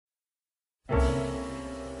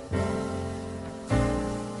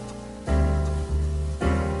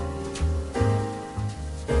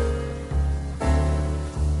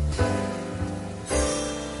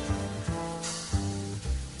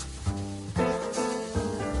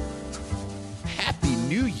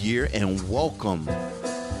Year and welcome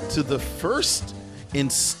to the first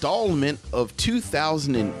installment of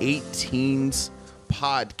 2018's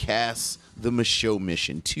podcast, The Micheaux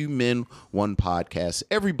Mission. 2 men, 1 podcast,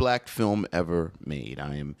 every black film ever made.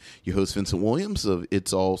 I am your host, Vincent Williams of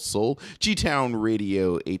It's All Soul, G-Town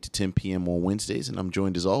Radio, 8 to 10 p.m. on Wednesdays, and I'm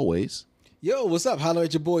joined as always. Yo, what's up? Holla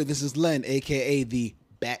at your boy. This is Len, a.k.a. the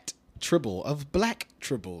Bat Tribble of Black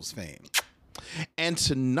Tribbles fame. And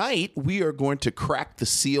tonight, we are going to crack the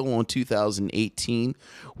seal on 2018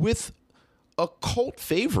 with a cult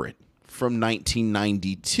favorite from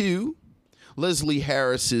 1992, Leslie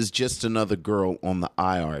Harris's Just Another Girl on the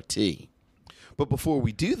IRT. But before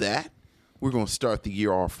we do that, we're going to start the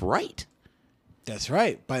year off right. That's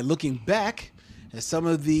right. By looking back at some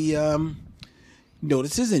of the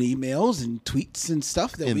notices and emails and tweets and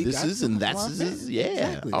stuff that we got. Yeah.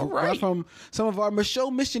 Exactly. All right. From some of our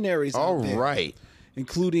Micheaux missionaries out there. All right.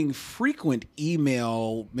 Including frequent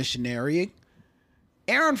email missionary,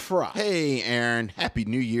 Aaron Fry. Hey, Aaron. Happy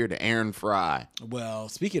New Year to Aaron Fry. Well,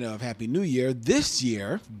 speaking of Happy New Year, this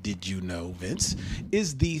year, did you know, Vince,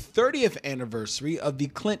 is the 30th anniversary of the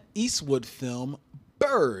Clint Eastwood film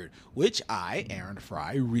Bird, which I, Aaron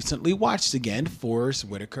Fry, recently watched again, Forrest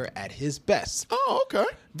Whitaker at his best. Oh, okay.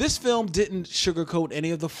 This film didn't sugarcoat any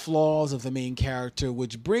of the flaws of the main character,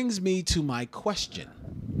 which brings me to my question.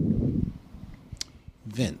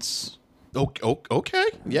 Vince. Okay.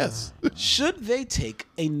 Yes. Should they take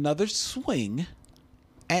another swing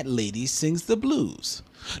at Lady Sings the Blues?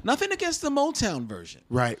 Nothing against the Motown version.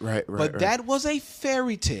 Right. But that was a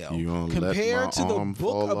fairy tale compared to the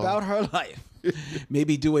book about her life.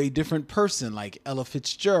 Maybe do a different person like Ella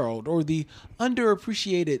Fitzgerald or the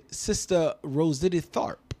underappreciated Sister Rosita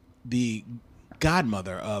Tharpe, the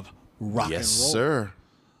godmother of rock and roll. Yes, sir.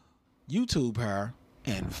 YouTube her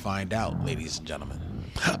and find out, ladies and gentlemen.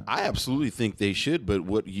 I absolutely think they should, but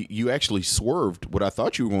what you actually swerved. What I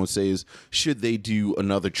thought you were going to say is, should they do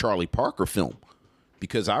another Charlie Parker film?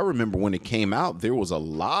 Because I remember when it came out, there was a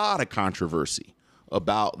lot of controversy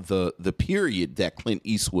about the period that Clint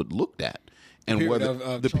Eastwood looked at. And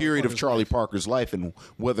whether the period of Charlie Parker's life and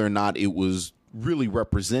whether or not it was really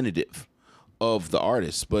representative of the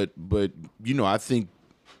artist. But you know, I think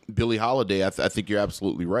Billie Holiday, I think you're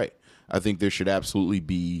absolutely right. I think there should absolutely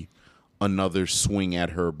be another swing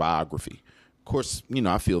at her biography. Of course, you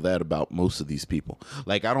know, I feel that about most of these people.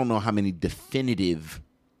 Like, I don't know how many definitive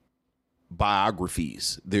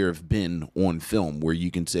biographies there have been on film where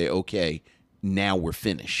you can say, okay, now we're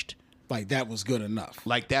finished. Like that was good enough.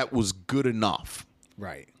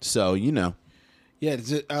 Right. So, you know. Yeah,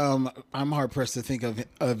 I'm hard pressed to think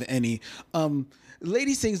of any.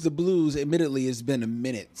 Lady Sings the Blues, admittedly, it's been a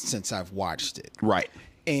minute since I've watched it. Right.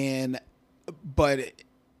 But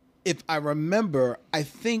if I remember, I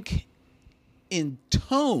think in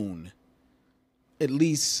tone, at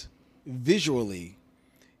least visually,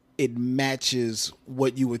 it matches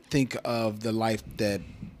what you would think of the life that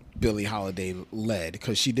Billie Holiday led,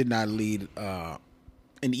 because she did not lead an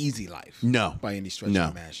easy life. No. By any stretch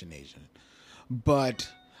of imagination. But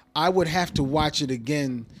I would have to watch it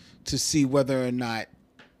again to see whether or not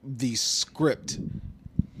the script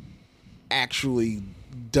actually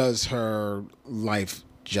does her life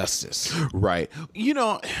justice. Right. You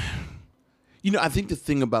know, I think the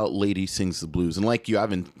thing about Lady Sings the Blues, and like you, I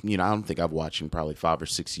don't think I've watched in probably 5 or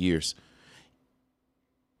 6 years.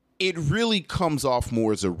 It really comes off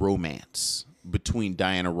more as a romance between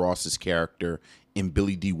Diana Ross's character and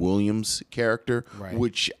Billy D. Williams' character, right,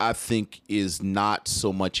 which I think is not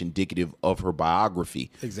so much indicative of her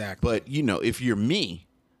biography. Exactly. But, you know, if you're me,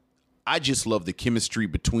 I just love the chemistry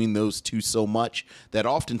between those two so much that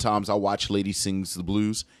oftentimes I watch Lady Sings the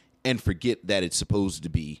Blues and forget that it's supposed to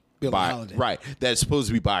be Holiday. Right. That it's supposed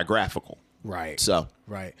to be biographical. Right. So.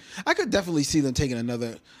 Right. I could definitely see them taking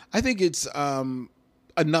another. I think it's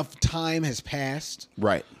enough time has passed.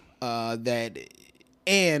 Right. The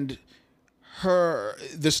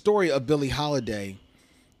story of Billie Holiday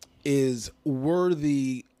is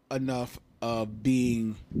worthy enough of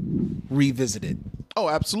being revisited. Oh,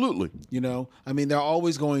 absolutely. You know, I mean, they're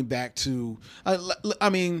always going back to, I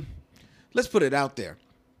mean, let's put it out there.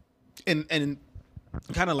 And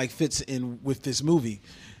kind of like fits in with this movie.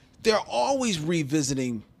 They're always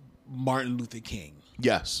revisiting Martin Luther King.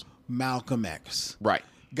 Yes. Malcolm X. Right.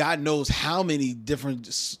 God knows how many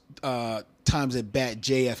different times at bat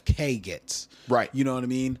JFK gets. Right. You know what I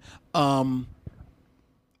mean?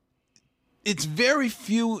 It's very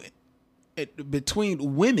few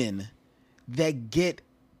between women that get,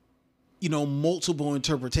 you know, multiple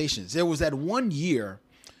interpretations. There was that one year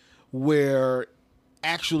where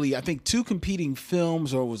actually I think two competing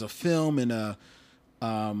films, or it was a film and a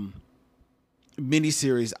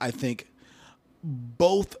miniseries, I think,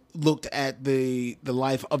 both looked at the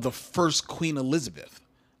life of the first Queen Elizabeth.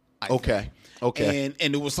 I think. Okay.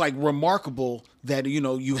 And it was like remarkable that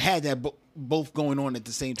you had that both going on at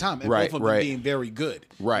the same time, and Right, both of them right. being very good.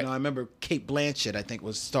 Right. I remember Kate Blanchett, I think,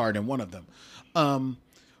 was starred in one of them.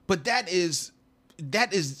 But that is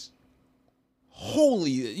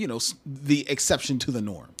wholly, the exception to the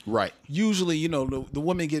norm. Right. Usually, the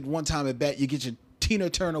women get one time at bat. You get your Tina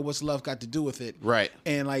Turner, What's Love Got to Do with It? Right.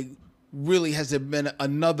 And like, really, has there been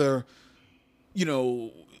another,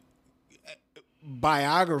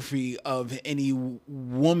 biography of any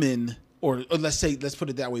woman, or let's put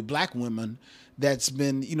it that way, black women, that's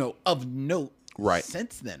been, of note Right.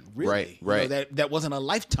 since then, really. Right. That wasn't a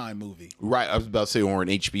Lifetime movie. Right. I was about to say, or an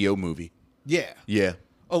HBO movie. Yeah. Yeah.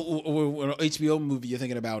 Or an HBO movie you're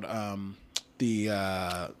thinking about,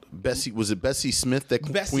 the Bessie, was it Bessie Smith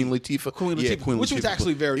that Bessie. Queen Latifah? Queen Yeah, Latifah, Queen which was Latifah.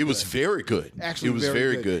 actually very It was good. very good. Actually, it was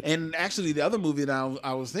very good. And actually, the other movie that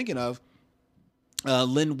I was thinking of,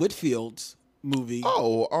 Lynn Whitfield's movie,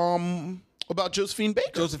 about Josephine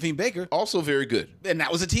Baker. Josephine Baker, Also very good. and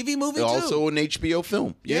that was a TV movie too. Also an HBO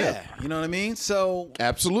film. Yeah, you know what I mean. So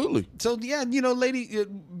Absolutely. yeah, Lady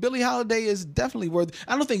Billie Holiday is definitely worth.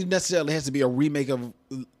 I don't think it necessarily has to be a remake of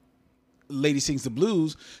Lady Sings the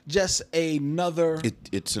Blues. Just another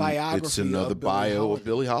It's biography. another of Billie bio Holiday, of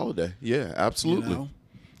Billie Holiday. Yeah, absolutely.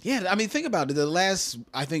 Yeah, I mean, think about it. The last,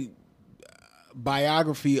 I think,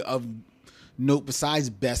 biography of note besides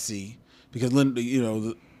Bessie, because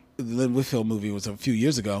the Lynn Whitfield movie was a few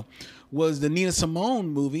years ago, was the Nina Simone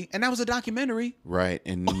movie, and that was a documentary. Right,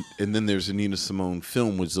 and then there's a Nina Simone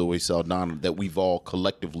film with Zoe Saldana that we've all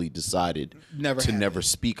collectively decided to never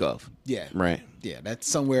speak of. Yeah, Right. Yeah, that's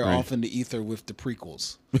somewhere Right. off in the ether with the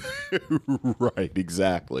prequels. Right,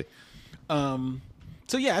 exactly.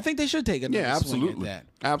 So yeah, I think they should take another Yeah, swing absolutely. at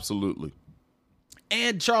that. Absolutely.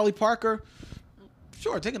 And Charlie Parker,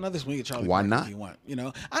 sure, take another swing at Charlie Why Parker not? if you want.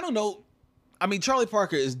 I don't know. I mean, Charlie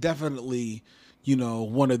Parker is definitely,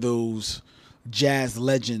 one of those jazz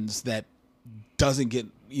legends that doesn't get,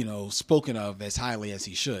 spoken of as highly as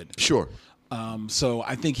he should. Sure. So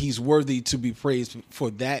I think he's worthy to be praised for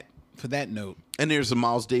that note. And there's a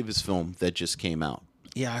Miles Davis film that just came out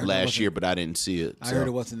Yeah, I heard last year, but I didn't see it. I heard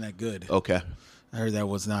it wasn't that good. Okay. I heard that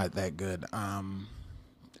was not that good.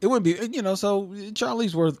 It wouldn't be, so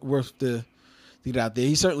Charlie's worth the get out there.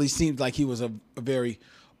 He certainly seemed like he was a very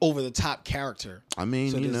over the top character. I mean,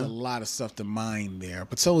 so there's a lot of stuff to mine there,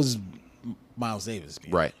 but so is Miles Davis.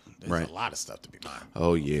 Right. There's Right. a lot of stuff to be mined.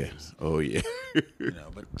 Oh yeah. Oh yeah.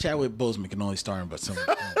 But Chadwick Boseman can only star in but some.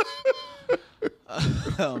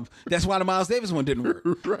 That's why the Miles Davis one didn't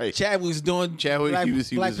work. Right. Chadwick was doing Chadwick, he was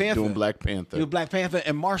Panther. doing Black Panther. He was Black Panther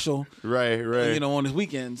and Marshall. Right. On his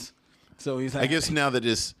weekends. So he's like, I guess now that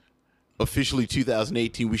it's officially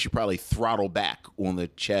 2018, we should probably throttle back on the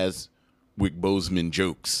Chadwick Boseman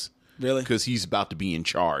jokes. Really? Because he's about to be in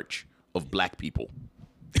charge of black people.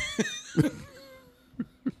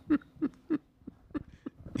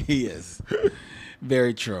 He is.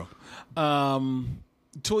 Very true.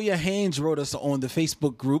 Toya Haynes wrote us on the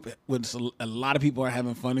Facebook group, which a lot of people are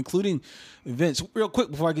having fun, including Vince. Real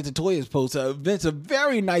quick before I get to Toya's post, Vince, a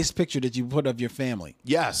very nice picture that you put of your family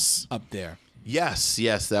Yes. up there. Yes.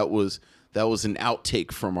 That was an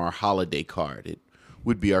outtake from our holiday card. It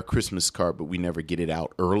would be our Christmas card, but we never get it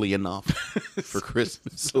out early enough for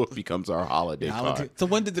Christmas, so it becomes our holiday card. So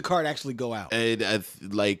when did the card actually go out? And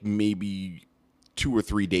like maybe 2 or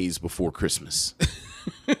 3 days before Christmas.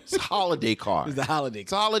 It's a holiday card. It's the holiday.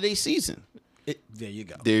 It's a holiday season. There you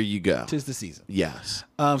go. There you go. 'Tis the season. Yes.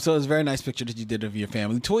 So it's a very nice picture that you did of your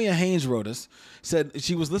family. Toya Haynes wrote us, said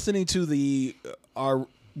she was listening to our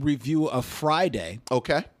review of Friday,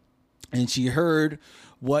 Okay. and she heard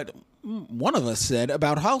what one of us said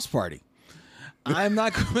about House Party. I'm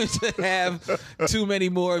not going to have too many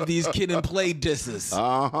more of these Kid and Play disses.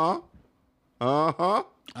 Uh-huh. I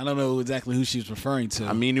don't know exactly who she was referring to.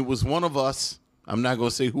 I mean, it was one of us. I'm not going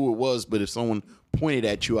to say who it was, but if someone pointed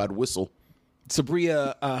at you, I'd whistle.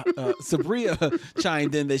 Sabria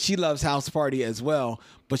chimed in that she loves House Party as well,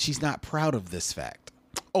 but she's not proud of this fact.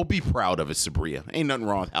 Oh, be proud of it, Sabria. Ain't nothing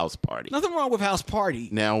wrong with House Party. Nothing wrong with House Party.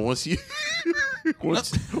 Now, once you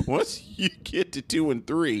once you get to 2 and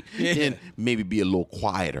 3, then maybe be a little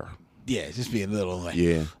quieter. Yeah, just be a little like.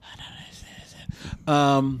 Yeah.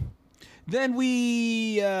 Then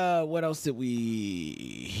we, what else did we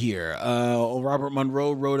hear? Robert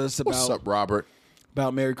Monroe wrote us What's up, Robert?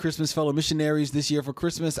 about Merry Christmas, fellow missionaries. This year for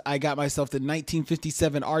Christmas, I got myself the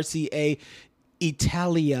 1957 RCA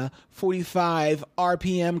Italia 45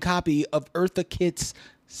 RPM copy of Eartha Kitt's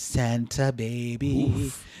Santa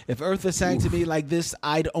baby. If Eartha sang to me like this,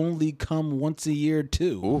 I'd only come once a year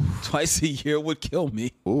too. Twice a year would kill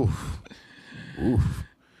me. Oof. Oof.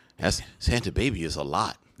 That's Santa Baby is a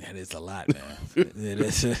lot. That is a lot, man. It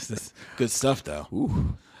is it's good stuff though.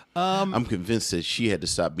 Ooh. I'm convinced that she had to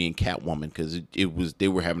stop being Catwoman because it was they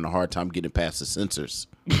were having a hard time getting past the censors.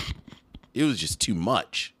 It was just too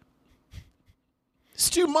much. It's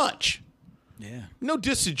too much. Yeah. No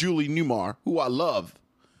diss to Julie Newmar, who I love,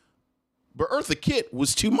 but Eartha Kitt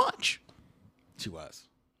was too much. She was.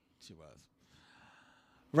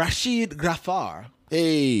 Rashid Ghaffar.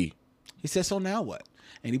 Hey. He said, so now what?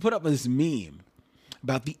 And he put up this meme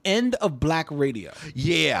about the end of black radio.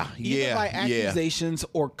 Yeah, Either by accusations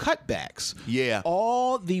or cutbacks. Yeah.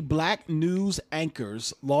 All the black news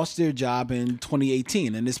anchors lost their job in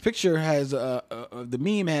 2018. And this picture has, the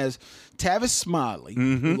meme has Tavis Smiley,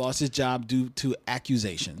 who lost his job due to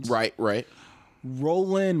accusations. Right.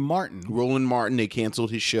 Roland Martin, they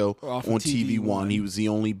canceled his show Off on of TV1. He was the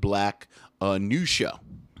only black news show.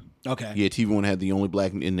 Okay. Yeah, TV1 had the only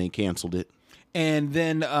black, and they canceled it. And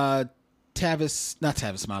then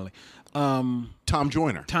Tavis Smiley. Tom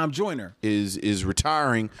Joyner. Tom Joyner is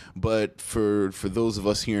retiring, but for those of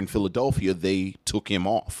us here in Philadelphia, they took him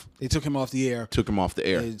off. They took him off the air.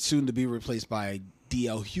 Soon to be replaced by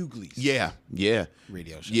D.L. Hughley's Yeah.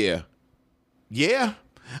 radio show. Yeah.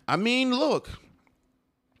 I mean, look,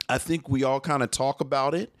 I think we all kind of talk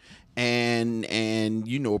about it, and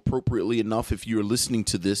appropriately enough, if you're listening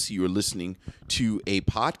to this, you're listening to a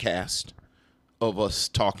podcast of us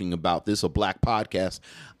talking about this, a black podcast.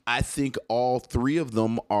 I think all three of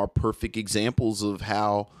them are perfect examples of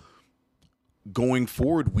how going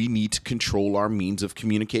forward we need to control our means of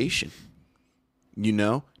communication.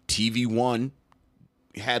 TV1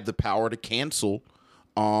 had the power to cancel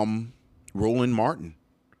Roland Martin.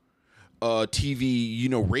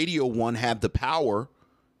 Radio One had the power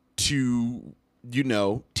to,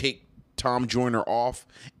 take Tom Joyner off,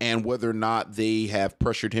 and whether or not they have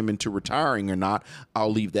pressured him into retiring or not,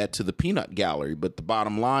 I'll leave that to the peanut gallery. But the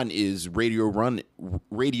bottom line is Radio One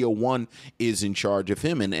is in charge of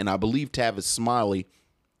him, and I believe Tavis Smiley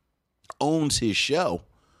owns his show,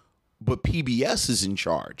 but PBS is in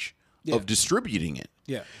charge of distributing it.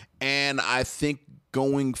 Yeah. And I think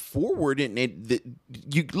going forward,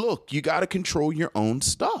 you got to control your own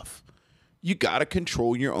stuff. You got to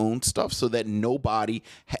control your own stuff so that nobody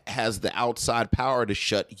has the outside power to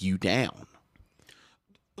shut you down.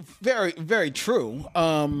 Very, very true.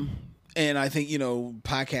 And I think,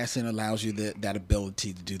 podcasting allows you that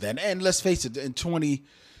ability to do that. And let's face it, in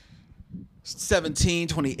 2017,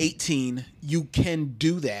 2018, you can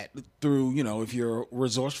do that through, if you're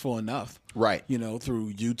resourceful enough. Right.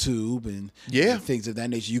 Through YouTube and things of that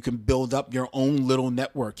nature. You can build up your own little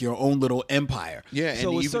network, your own little empire. Yeah,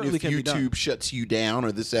 so and even if YouTube shuts you down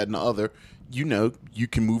or this, that, and the other, you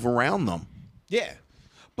can move around them. Yeah.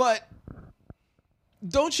 But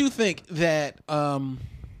don't you think that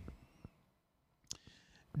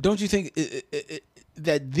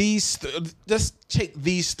that let's take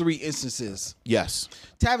these three instances. Yes.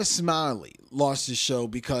 Tavis Smiley lost his show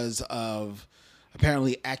because of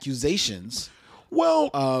apparently accusations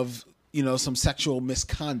of some sexual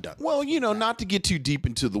misconduct. Well, not to get too deep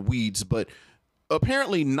into the weeds, but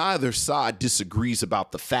apparently neither side disagrees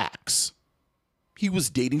about the facts. He was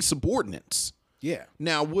dating subordinates. Yeah.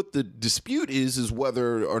 Now, what the dispute is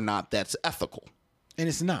whether or not that's ethical. And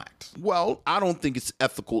it's not. Well, I don't think it's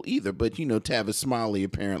ethical either, but Tavis Smiley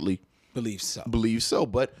apparently believes so.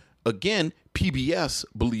 But again, PBS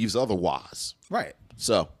believes otherwise. Right.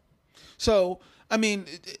 So I mean,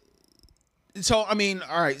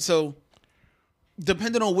 all right. So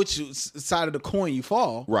depending on which side of the coin you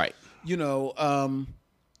fall, right.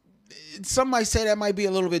 Some might say that might be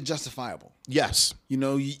a little bit justifiable. Yes.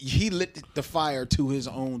 He lit the fire to his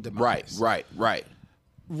own demise. Right.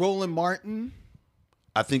 Roland Martin.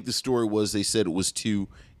 I think the story was they said it was too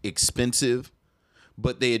expensive,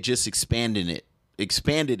 but they had just expanded it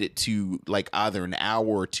to like either an hour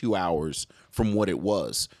or 2 hours from what it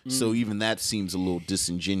was. So even that seems a little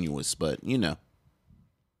disingenuous, but Yeah,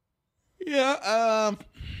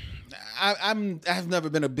 I've never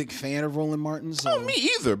been a big fan of Roland Martin. So. Oh, me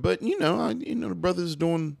either. But the brother's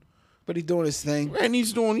doing, but he's doing his thing, and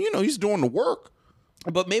he's doing the work.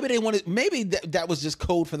 But maybe they wanted. Maybe that was just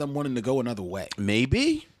code for them wanting to go another way.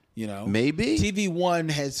 Maybe. Maybe. TV1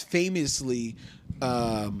 has famously,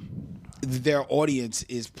 their audience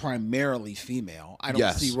is primarily female. I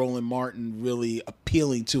don't see Roland Martin really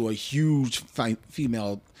appealing to a huge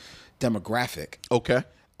female demographic. Okay.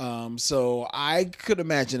 So I could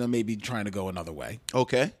imagine them maybe trying to go another way.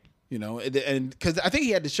 Okay. You know, and because I think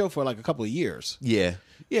he had the show for like a couple of years. Yeah.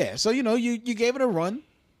 Yeah, so you know, you gave it a run,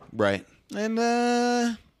 Right.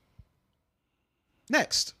 and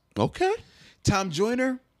next, Okay. Tom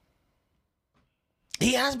Joyner.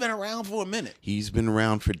 He has been around for a minute, He's been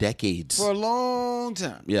around for decades. for a long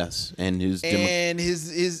time, Yes, and his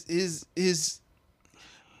his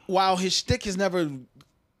while his shtick has never,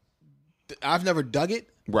 I've never dug it.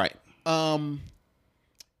 right.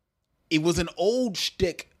 It was an old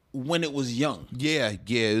shtick when it was young. Yeah,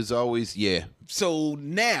 it's always So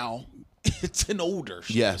now it's an older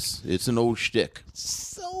shtick. Yes, it's an old shtick.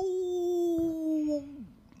 So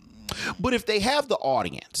But if they have the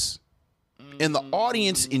audience, and the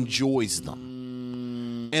audience enjoys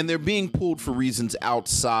them, and they're being pulled for reasons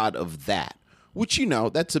outside of that, which, you know,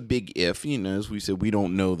 that's a big if. You know, as we said, we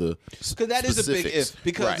don't know the because that is a big if.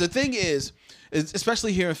 Because Right. the thing is,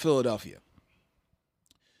 especially here in Philadelphia,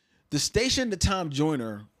 the station that Tom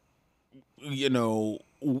Joyner, you know,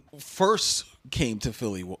 first came to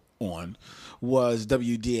Philly on was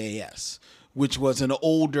WDAS, which was an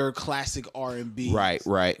older classic R&B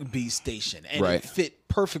B station, and Right. it fit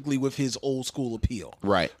perfectly with his old school appeal.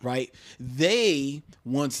 Right. They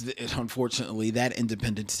unfortunately that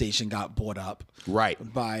independent station got bought up Right.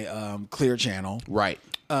 by Clear Channel. Right.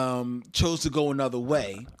 Chose to go another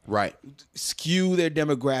way, Right. skew their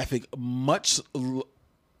demographic much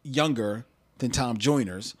younger than Tom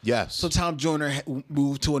Joyner's. Yes. So Tom Joyner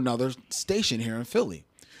moved to another station here in Philly,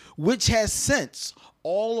 which has since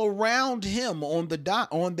all around him on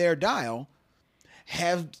their dial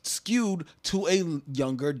have skewed to a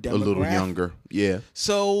younger demographic. A little younger. Yeah.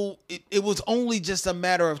 So it was only just a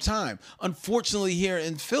matter of time. Unfortunately, here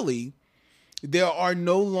in Philly, there are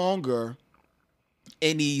no longer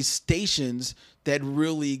any stations that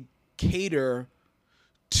really cater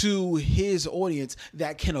to his audience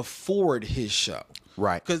that can afford his show.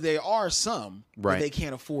 Right. Because there are some, Right. but they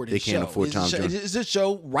can't afford his show. They can't afford Tom Joyner. This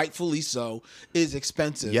show, rightfully so, is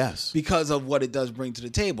expensive. Yes. Because of what it does bring to the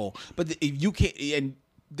table. But if you can't, and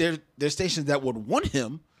there's stations that would want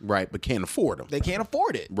him, Right, but can't afford them. they can't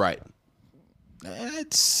afford it. Right.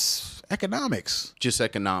 It's economics. Just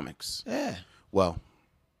economics. Yeah. Well,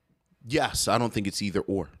 yes, I don't think it's either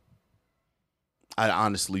or. I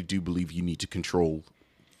honestly do believe you need to control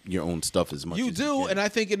your own stuff as much You as do, you can. and I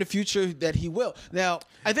think in the future that he will. Now,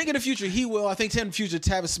 I think in the future he will. I think in the future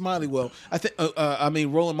Tavis Smiley will. I think,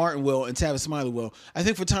 Roland Martin will, and Tavis Smiley will. I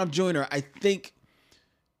think for Tom Joyner, I think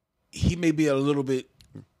he may be a little bit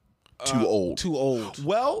too old. Too old.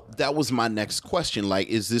 Well, that was my next question. Like,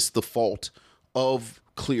 is this the fault of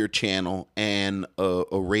Clear Channel and a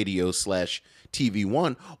radio / TV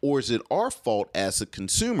One, or is it our fault as a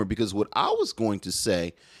consumer? Because what I was going to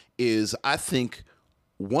say is, I think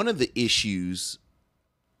one of the issues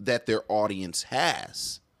that their audience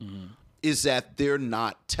has is that they're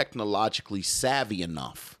not technologically savvy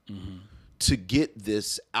enough to get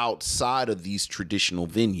this outside of these traditional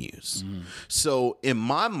venues. So in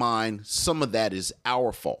my mind, some of that is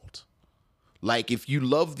our fault. Like, if you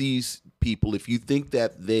love these people, if you think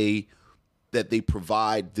that they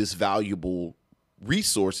provide this valuable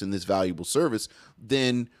resource and this valuable service,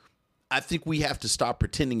 then I think we have to stop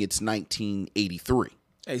pretending it's 1983.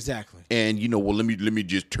 Exactly. And let me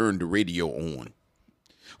just turn the radio on.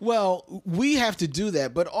 Well, we have to do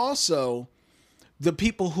that, but also the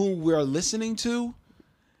people who we're listening to,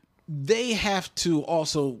 they have to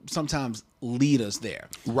also sometimes lead us there.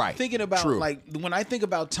 Right. Thinking about, True. like, when I think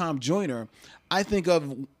about Tom Joyner, I think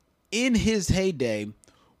of, in his heyday,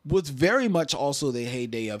 was very much also the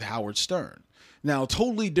heyday of Howard Stern. Now,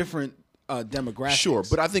 totally different demographics. Sure,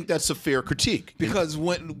 but I think that's a fair critique.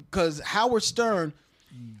 because Howard Stern,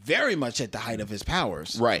 very much at the height of his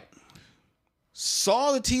powers, Right.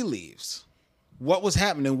 saw the tea leaves, what was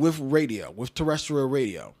happening with radio, with terrestrial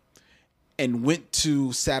radio, and went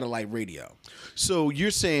to satellite radio. So you're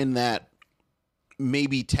saying that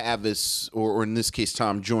maybe Tavis, or in this case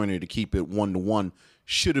Tom Joyner, to keep it 1-to-1,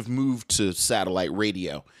 should have moved to satellite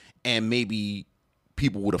radio, and maybe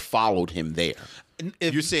people would have followed him there.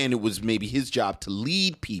 You're saying it was maybe his job to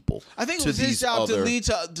lead people. I think it to was his these job to other- lead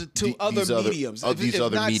to other these other- mediums. these if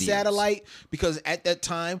other not mediums. satellite, because at that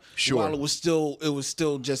time, Sure. while it was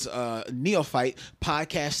still just neophyte,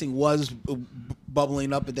 podcasting was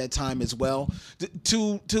bubbling up at that time as well.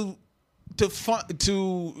 To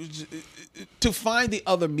find the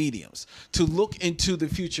other mediums, to look into the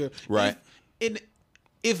future, Right.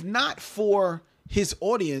 If not for his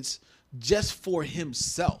audience, just for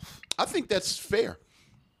himself. I think that's fair.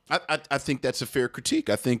 I think that's a fair critique.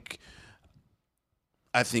 I think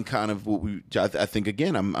kind of what I think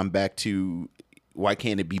again. I'm back to, why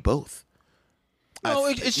can't it be both? No,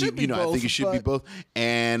 it should be both. I think it should be both.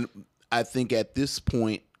 And I think at this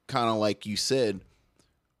point, kind of like you said,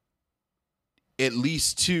 at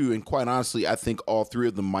least two, and quite honestly, I think all three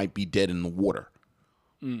of them might be dead in the water.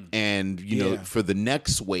 And, you know, for the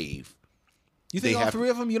next wave. You think all three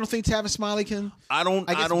of them? You don't think Tavis Smiley can? I don't.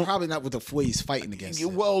 Probably not with the way he's fighting against it.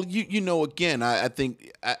 Well, you know, again, I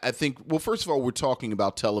think. Well, first of all, we're talking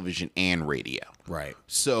about television and radio, right?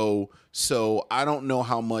 So I don't know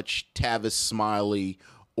how much Tavis Smiley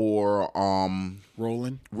or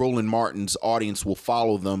Roland Martin's audience will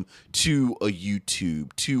follow them to a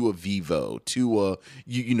YouTube, to a Vivo, to a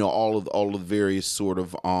you know all of the various sort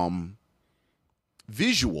of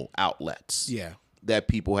visual outlets. Yeah. That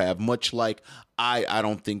people have, much like I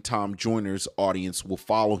don't think Tom Joyner's audience will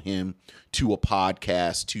follow him to a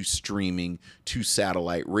podcast, to streaming, to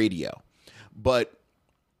satellite radio. But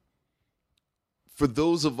for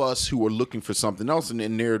those of us who are looking for something else,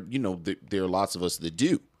 and there, you know, there are lots of us that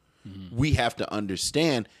do, we have to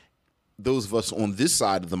understand, those of us on this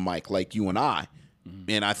side of the mic, like you and I,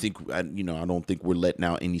 and I think, you know, I don't think we're letting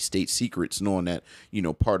out any state secrets, knowing that, you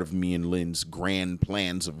know, part of me and Lynn's grand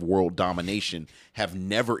plans of world domination have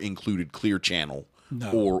never included Clear Channel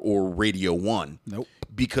or Radio One. Nope.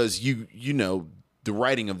 Because you know, the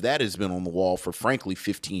writing of that has been on the wall for frankly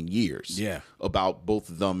 15 years. Yeah. About both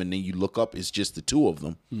of them, and then you look up, it's just the two of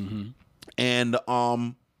them. And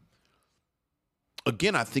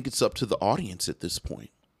again, I think it's up to the audience at this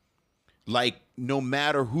point. Like, no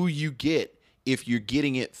matter who you get, if you're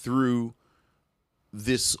getting it through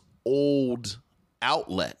this old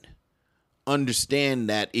outlet, understand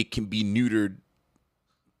that it can be neutered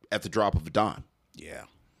at the drop of a dime. Yeah.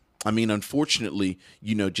 I mean, unfortunately,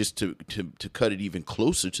 you know, just to cut it even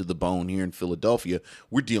closer to the bone here in Philadelphia,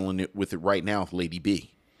 we're dealing with it right now with Lady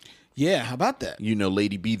B. Yeah, how about that? You know,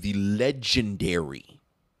 Lady B, the legendary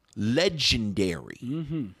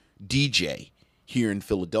DJ here in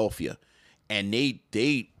Philadelphia. And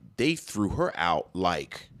they threw her out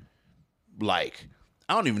like I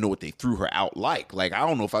don't even know what they threw her out like. Like, I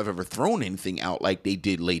don't know if I've ever thrown anything out like they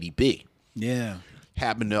did Lady B. Yeah.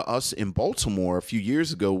 Happened to us in Baltimore a few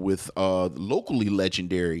years ago with locally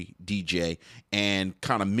legendary DJ and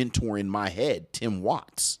kind of mentoring my head, Tim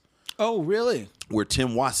Watts. Oh, really? Where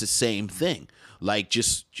Tim Watts, the same thing. Like,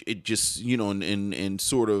 you know, in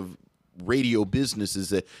sort of radio businesses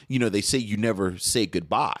that, you know, they say you never say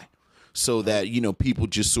goodbye. So that, you know, people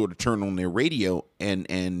just sort of turn on their radio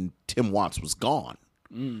and Tim Watts was gone.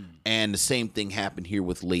 And the same thing happened here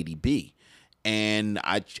with Lady B. And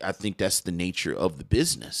I think that's the nature of the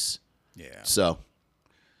business. Yeah. So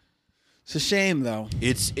it's a shame, though.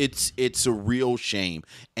 It's a real shame.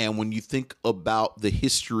 And when you think about the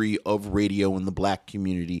history of radio in the black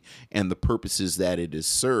community and the purposes that it has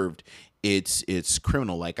served, it's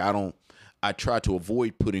criminal. Like, I try to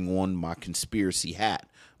avoid putting on my conspiracy hat.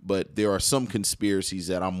 But there are some conspiracies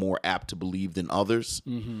that I'm more apt to believe than others.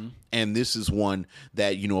 And this is one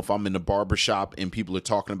that, you know, if I'm in the barbershop and people are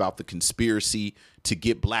talking about the conspiracy to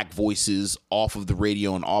get black voices off of the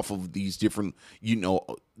radio and off of these different, you know,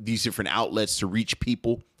 these different outlets to reach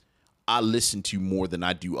people, I listen to more than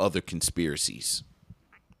I do other conspiracies.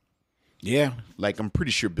 Yeah. Like, I'm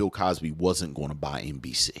pretty sure Bill Cosby wasn't going to buy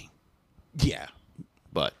NBC. Yeah.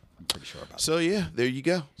 But I'm pretty sure about that. So, yeah, there you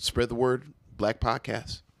go. Spread the word. Black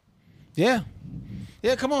podcast. Yeah.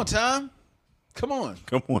 Yeah, come on, Tom. Come on.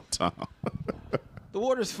 Come on, Tom. The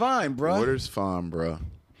water's fine, bro. Water's fine, bro.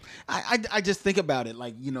 I just think about it,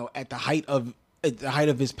 like, you know, at the height of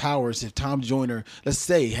his powers, if Tom Joyner, let's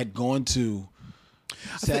say, had gone to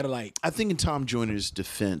satellite. I think in Tom Joyner's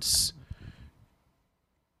defense,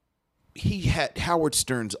 Howard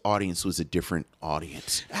Stern's audience was a different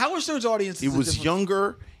audience. Howard Stern's audience was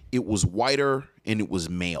younger, it was whiter, and it was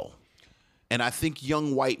male. And I think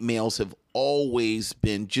young white males have always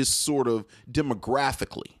been just sort of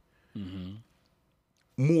demographically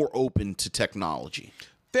more open to technology.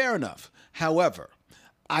 Fair enough. However,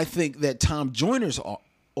 I think that Tom Joyner's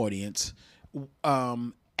audience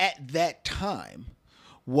at that time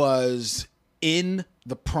was in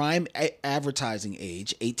the prime advertising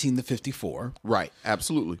age, 18 to 54. Right.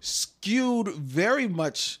 Absolutely. Skewed very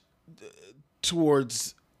much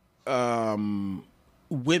towards women.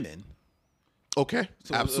 Okay,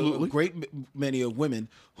 So absolutely. A great many of women,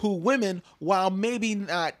 while maybe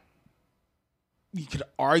not, you could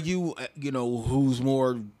argue, you know, who's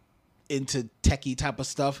more into techie type of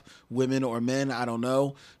stuff, women or men, I don't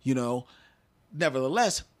know, you know.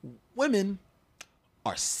 Nevertheless, women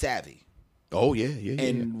are savvy. Oh, yeah.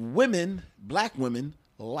 And women, black women,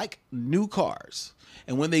 like new cars.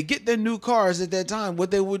 And when they get their new cars at that time,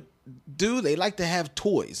 what they would do? They like to have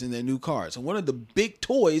toys in their new cars. And one of the big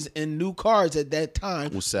toys in new cars at that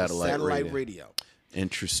time was satellite radio.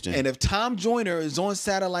 Interesting. And if Tom Joyner is on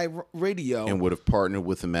satellite radio and would have partnered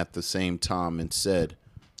with him at the same time and said,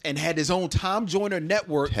 and had his own Tom Joyner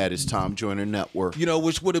network,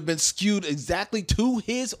 which would have been skewed exactly to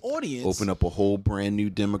his audience. Open up a whole brand new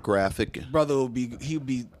demographic. Brother he'd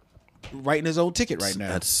be writing his own ticket right now.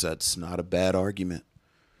 That's not a bad argument.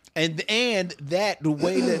 And that the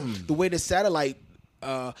way the satellite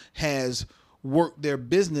has worked their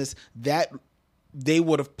business, that they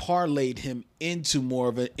would have parlayed him into more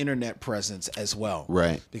of an internet presence as well.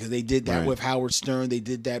 Right. Because they did that with Howard Stern. They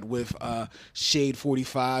did that with Shade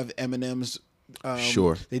 45, Eminem's.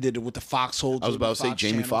 Sure. They did it with the Foxhole. I was about to say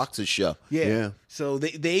Jamie Foxx's show. Yeah. So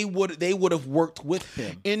they would have worked with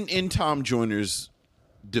him. In Tom Joyner's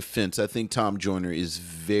defense, I think Tom Joyner is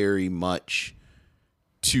very much,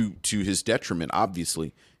 to his detriment,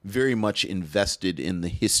 obviously, very much invested in the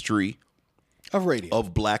history of radio,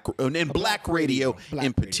 of black radio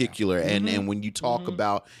in particular. And when you talk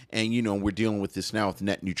about, and we're dealing with this now with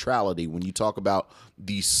net neutrality, when you talk about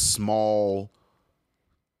these small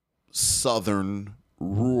southern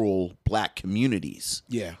rural black communities,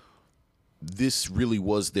 this really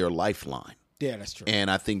was their lifeline. Yeah, that's true. And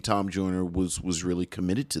I think Tom Joyner was really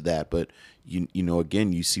committed to that. But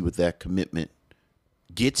again, you see what that commitment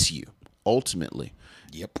gets you ultimately.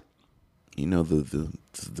 Yep.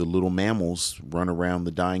 The little mammals run around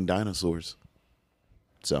the dying dinosaurs.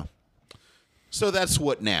 So that's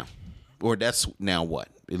what now, or that's now what,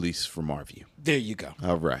 at least from our view. There you go.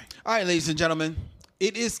 All right, ladies and gentlemen,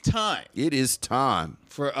 it is time. It is time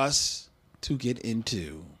for us to get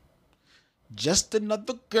into Just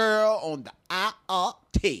Another Girl on the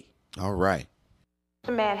IRT. All right.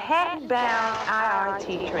 Manhattan-bound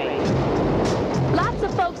IRT train. Lots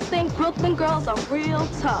of folks think Brooklyn girls are real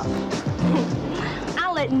tough.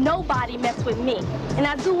 I let nobody mess with me, and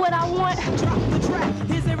I do what I want. Drop the track.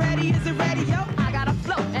 Is it ready? Is it ready, yo? I gotta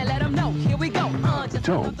flow and let them know. Here we go.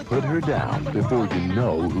 Don't put her down before you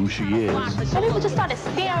know who she is. So people just started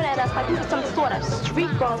staring at us like we were some sort of street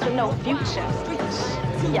girls with no future.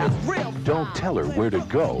 Yeah. Don't tell her where to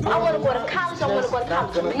go. I want to go to college. I want to go to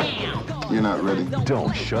college now. You're not ready.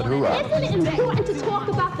 Don't shut her up. Isn't it important to talk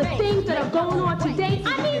about the things that are going on today?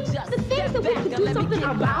 I mean, the things that we have to do something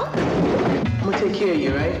about. I'm gonna take care of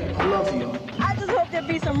you, right? I love you. I just hope there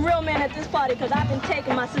be some real men at this party, because I've been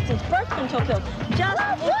taking my sister's birth control pill. Just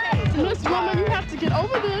in case. Miss Woman, you have to get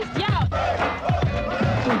over this. Yeah.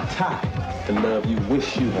 I'm tired to love you,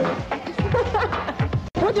 wish you had.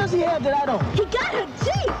 What does he have that I don't? He got a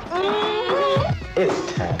Jeep.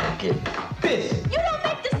 It's time to get busy. You don't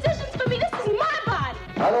make decisions for me. This is my body.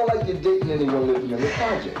 I don't like you dating anyone living in the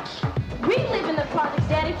projects. We live in the projects,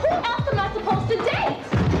 Daddy. Who else am I supposed to date?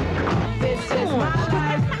 This is my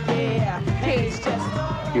life. Yeah. It's just...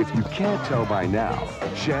 If you can't tell by now,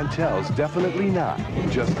 Chantel's definitely not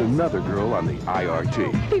just another girl on the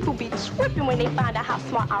IRT. People be tripping when they find out how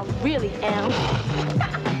smart I really am.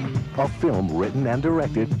 A film written and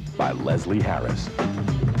directed by Leslie Harris.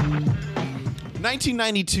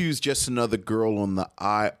 1992's Just Another Girl on the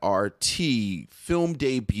IRT film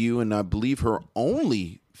debut, and I believe her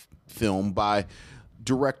only film by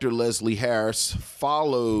director Leslie Harris,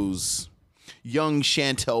 follows young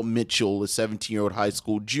Chantel Mitchell, a 17-year-old high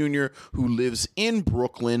school junior who lives in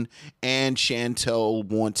Brooklyn, and Chantel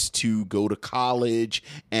wants to go to college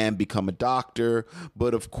and become a doctor,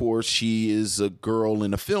 but of course she is a girl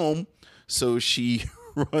in a film, so she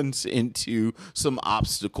runs into some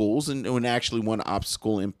obstacles, and actually one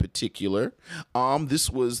obstacle in particular.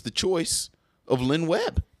 This was the choice of Lynn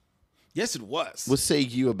Webb. Yes, it was. What say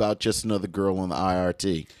you about Just Another Girl on the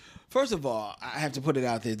IRT? First of all, I have to put it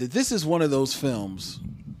out there that this is one of those films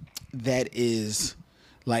that is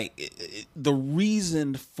like the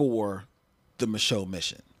reason for the Micheaux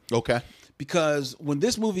mission. Okay. Because when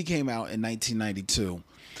this movie came out in 1992,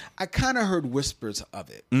 I kind of heard whispers of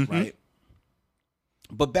it, right?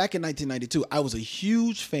 But back in 1992, I was a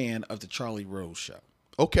huge fan of the Charlie Rose Show.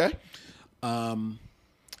 Okay. How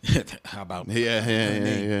about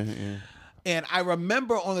Yeah. And I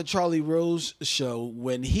remember on the Charlie Rose Show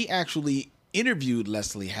when he actually interviewed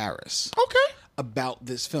Leslie Harris. Okay. About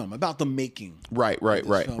this film, about the making. Right.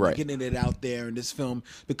 Getting it out there, and this film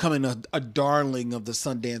becoming a darling of the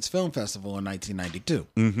Sundance Film Festival in 1992.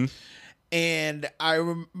 Mm-hmm. And I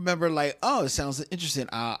remember like, oh, it sounds interesting.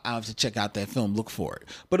 I'll have to check out that film, look for it.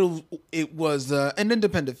 But it was an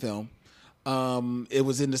independent film. It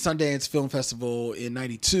was in the Sundance Film Festival in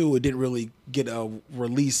 92. It didn't really get a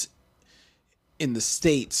release in the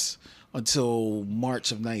States until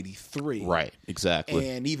March of '93. Right, exactly.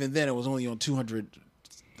 And even then, it was only on 200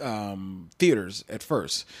 theaters at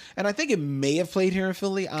first. And I think it may have played here in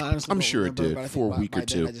Philly. I honestly I'm don't sure it remember, did but I for think a week or then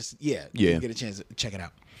two. I just didn't get a chance to check it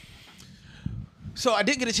out. So I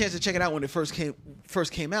did get a chance to check it out when it first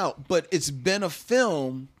came out, but it's been a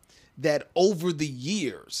film that over the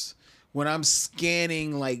years, when I'm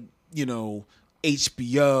scanning like,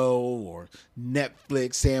 HBO or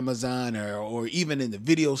Netflix, Amazon, or even in the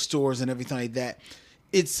video stores and everything like that,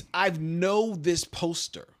 I know this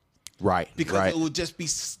poster. Right. Because it would just be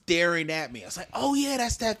staring at me. I was like, oh yeah,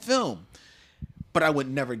 that's that film. But I would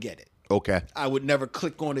never get it. Okay. I would never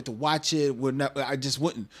click on it to watch it. I just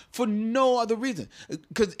wouldn't, for no other reason.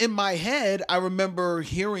 Because in my head, I remember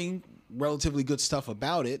hearing relatively good stuff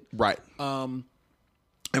about it. Right. I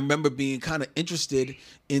remember being kind of interested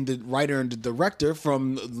in the writer and the director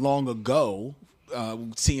from long ago,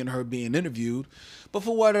 seeing her being interviewed. But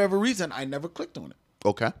for whatever reason, I never clicked on it.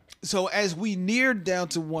 Okay. So as we neared down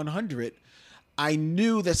to 100, I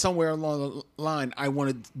knew that somewhere along the line,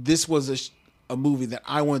 this was a movie that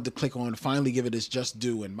I wanted to click on, finally give it its just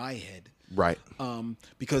due in my head. Right.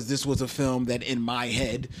 Because this was a film that in my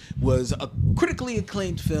head was a critically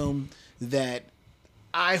acclaimed film that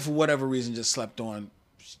I, for whatever reason, just slept on.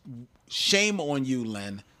 Shame on you,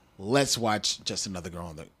 Len. Let's watch Just Another Girl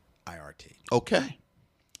on the IRT. Okay.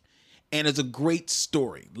 And it's a great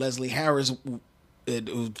story. Leslie Harris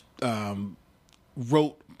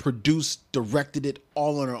wrote, produced, directed it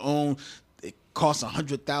all on her own. It cost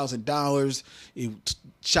 $100,000. It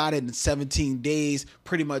shot it in 17 days.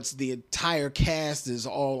 Pretty much the entire cast is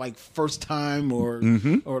all like first time or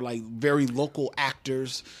like very local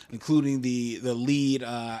actors, including the lead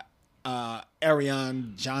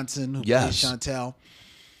Ariane Johnson, who plays Chantel.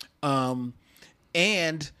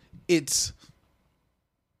 And it's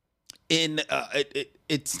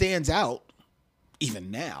it stands out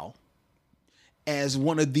even now as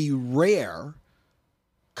one of the rare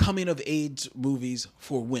coming of age movies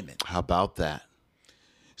for women. How about that?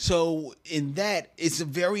 So in that, it's a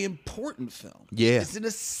very important film. Yeah. It's an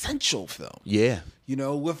essential film. Yeah.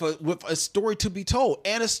 With a story to be told,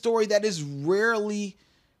 and a story that is rarely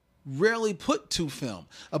put to film,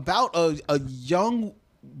 about a young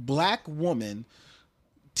black woman,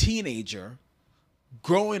 teenager,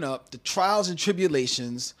 growing up, the trials and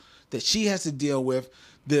tribulations that she has to deal with,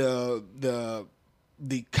 the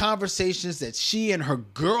conversations that she and her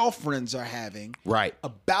girlfriends are having, right,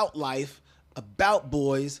 about life, about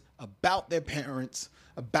boys, about their parents,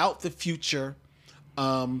 about the future,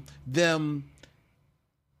 them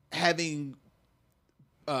having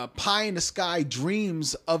pie in the sky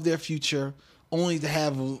dreams of their future, only to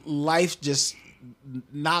have life just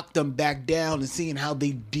knock them back down, and seeing how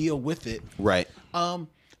they deal with it. Right.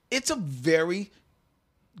 It's a very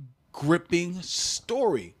gripping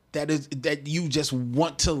story that you just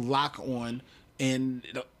want to lock on, and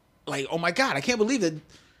like, oh my God, I can't believe that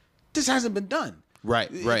this hasn't been done. Right.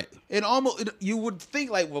 And almost you would think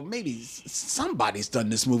like, well, maybe somebody's done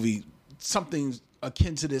this movie, something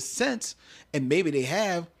akin to this sense, and maybe they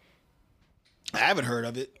have. I haven't heard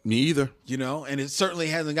of it. Me either. And it certainly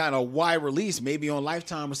hasn't gotten a wide release, maybe on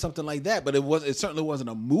Lifetime or something like that. But it certainly wasn't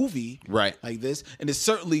a movie like this, and it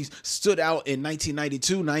certainly stood out in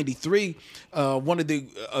 1992, 93. One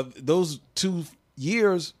of those 2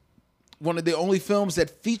 years, one of the only films that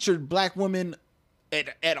featured black women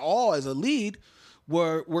at all as a lead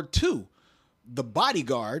were two: The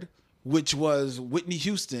Bodyguard, which was Whitney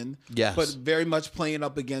Houston, but very much playing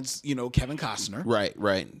up against Kevin Costner.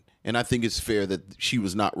 Right. And I think it's fair that she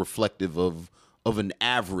was not reflective of an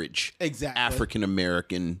average African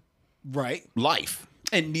American life.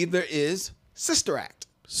 And neither is Sister Act.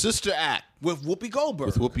 Sister Act with Whoopi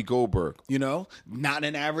Goldberg. Not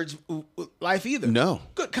an average life either. No.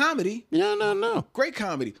 Good comedy. No. Great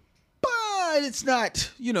comedy. But it's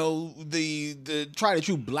not, the tried and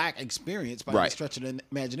true black experience by any stretch of the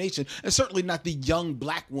imagination, and certainly not the young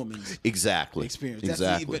black woman's experience.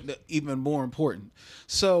 That's even more important.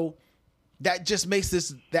 So that just makes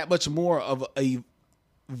this that much more of a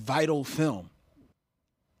vital film.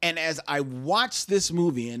 And as I watched this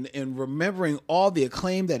movie and remembering all the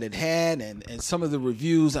acclaim that it had and some of the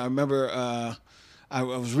reviews, I remember I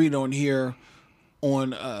was reading on here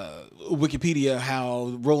on Wikipedia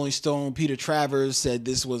how Rolling Stone Peter Travers said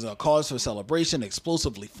this was a cause for celebration,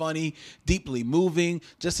 explosively funny, deeply moving.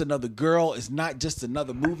 Just Another Girl is not just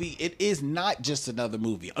another movie. It is not just another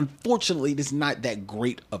movie. Unfortunately, it's not that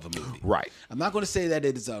great of a movie. Right. I'm not going to say that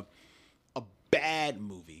it is a bad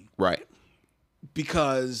movie. Right.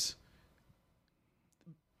 Because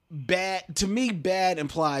bad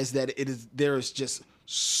implies that there is just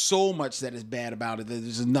so much that is bad about it that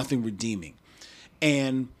there's nothing redeeming.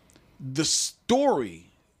 And the story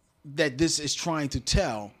that this is trying to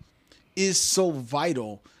tell is so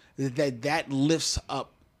vital that lifts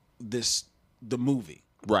up the movie.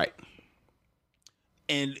 Right.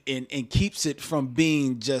 And keeps it from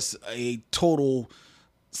being just a total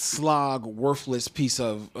slog, worthless piece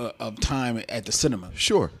of time at the cinema.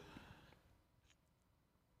 Sure.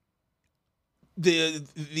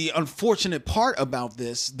 The unfortunate part about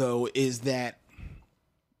this, though, is that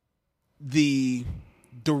the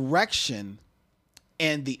direction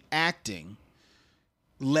and the acting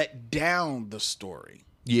let down the story.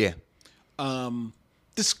 Yeah.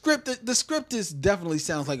 The script is definitely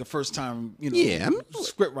sounds like a first time,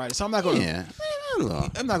 script writer. So I'm not going to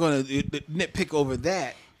nitpick over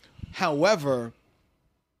that. However,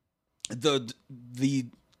 the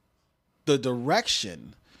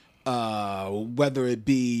direction, whether it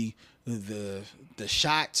be the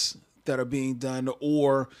shots that are being done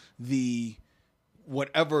or the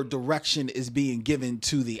whatever direction is being given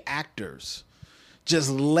to the actors,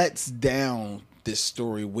 just lets down this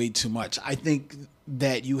story way too much. I think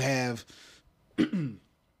that you have in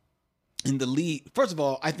the lead. First of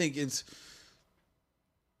all, I think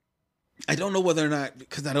I don't know whether or not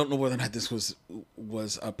this was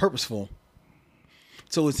purposeful.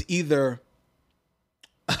 So it's either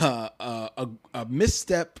a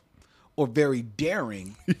misstep or very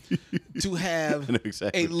daring to have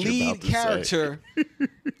exactly a lead character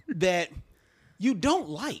that you don't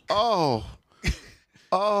like. Oh.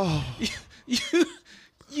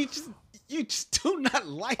 You just do not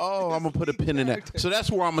like. Oh, I'm gonna put a pin in that. So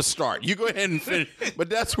that's where I'm gonna start. You go ahead and finish, but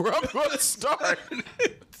that's where I'm gonna start.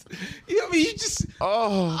 You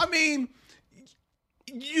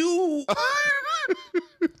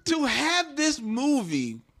to have this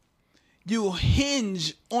movie, you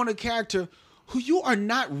hinge on a character who you are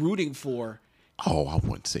not rooting for. Oh, I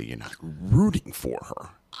wouldn't say you're not rooting for her.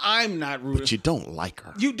 I'm not rooting. But you don't like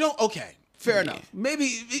her. You don't. Okay, fair enough.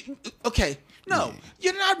 Maybe. Okay, no,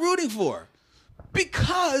 you're not rooting for her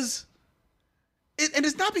because, and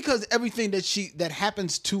it's not because everything that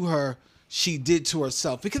happens to her she did to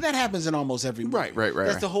herself, because that happens in almost every movie. Right.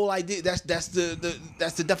 That's the whole idea. That's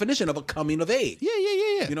the definition of a coming of age.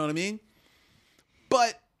 Yeah. You know what I mean?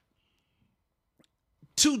 But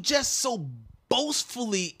to just so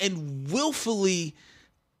boastfully and willfully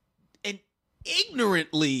and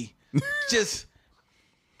ignorantly just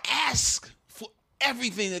ask for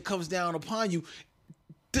everything that comes down upon you,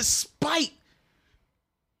 despite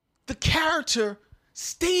the character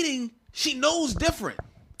stating she knows different.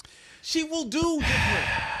 She will do different.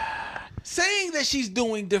 Saying that she's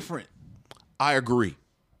doing different. I agree.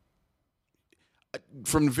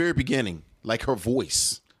 From the very beginning, like her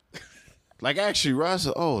voice. Like actually, Ross,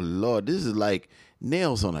 oh Lord, this is like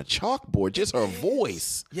nails on a chalkboard, just her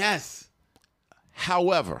voice. Yes.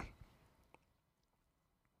 However,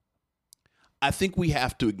 I think we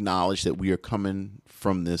have to acknowledge that we are coming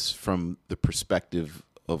from this from the perspective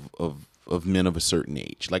of men of a certain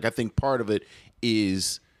age. Like I think part of it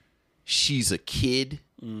is she's a kid,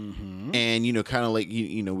 and kind of like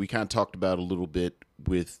we kind of talked about a little bit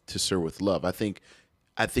with To Sir With Love. I think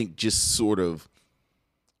just sort of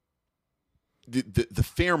the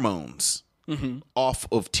pheromones off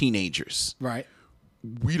of teenagers. Right.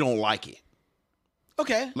 We don't like it.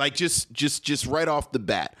 Okay. Like just right off the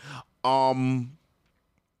bat. I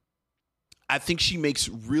think she makes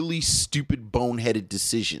really stupid, boneheaded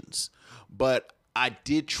decisions, but I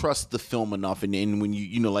did trust the film enough. And when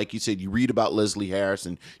you like you said, you read about Leslie Harris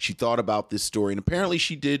and she thought about this story, and apparently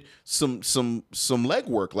she did some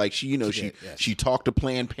legwork. Like she talked to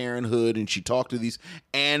Planned Parenthood and she talked to these,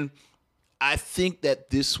 and I think that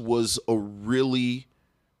this was a really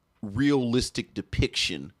realistic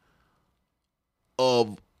depiction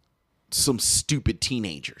of some stupid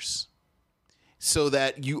teenagers. So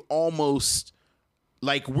that you almost,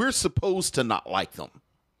 like, we're supposed to not like them.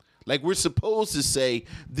 Like, we're supposed to say,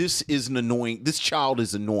 this child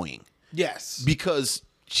is annoying. Yes. Because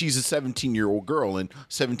she's a 17-year-old girl, and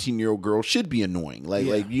 17-year-old girls should be annoying.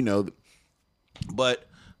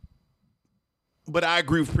 But I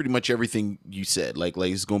agree with pretty much everything you said. Like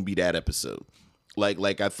it's going to be that episode.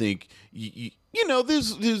 Like I think,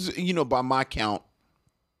 there's by my count,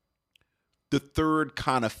 the third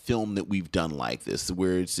kind of film that we've done like this,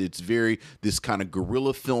 where it's very this kind of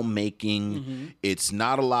guerrilla filmmaking. It's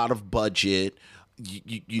not a lot of budget.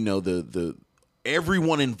 The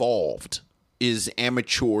everyone involved is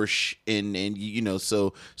amateurish, and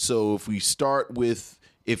so if we start with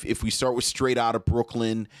if we start with Straight Outta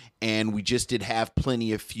Brooklyn, and we just did Have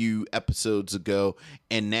Plenty a few episodes ago,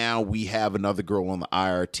 and now we have Another Girl on the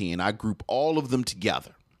IRT, and I group all of them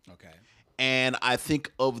together. Okay. And I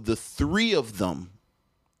think of the three of them,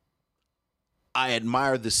 I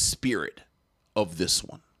admire the spirit of this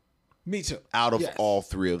one. Me too. Out of all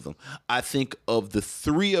three of them, I think of the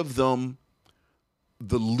three of them,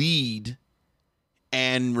 the lead,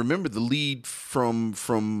 and remember the lead from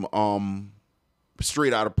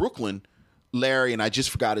Straight Outta Brooklyn, Larry, and I just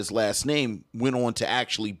forgot his last name, went on to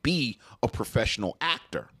actually be a professional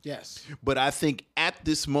actor. Yes. But I think at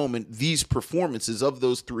this moment, these performances,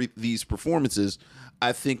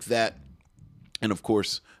 I think that, and of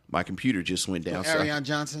course, my computer just went down. Ariana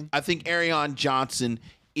Johnson? I think Ariana Johnson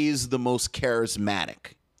is the most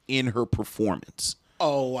charismatic in her performance.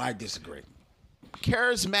 Oh, I disagree.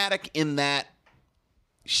 Charismatic in that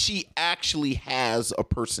she actually has a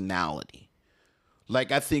personality.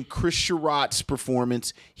 Like, I think Chris Sherratt's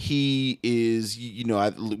performance, he is,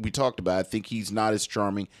 we talked about it, I think he's not as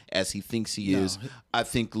charming as he thinks he is. I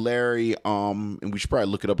think Larry, and we should probably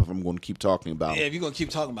look it up if I'm going to keep talking about Yeah, him. if you're going to keep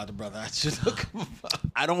talking about the brother, I should look him up.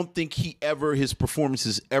 I don't think his performance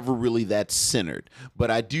is ever really that centered. But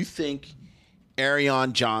I do think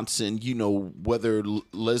Ariana Johnson, whether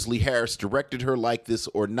Leslie Harris directed her like this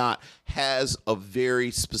or not, has a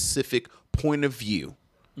very specific point of view.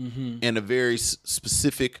 Mm-hmm. And a very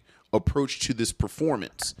specific approach to this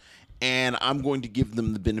performance. And I'm going to give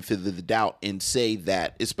them the benefit of the doubt and say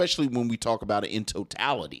that, especially when we talk about it in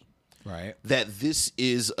totality, right, that this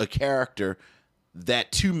is a character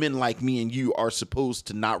that two men like me and you are supposed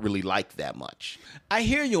to not really like that much. I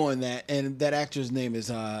hear you on that, and that actor's name is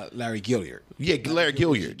Larry Gilliard. Yeah, Larry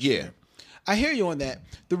Gilliard, yeah. I hear you on that.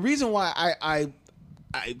 The reason why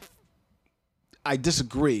I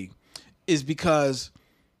disagree is because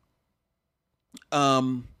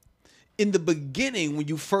in the beginning, when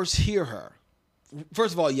you first hear her,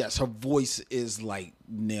 first of all, yes, her voice is like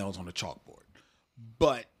nails on a chalkboard,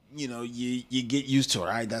 but you get used to it,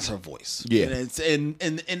 right? That's her voice. Yeah. And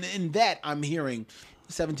in that, I'm hearing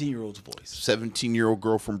a 17-year-old's voice. 17-year-old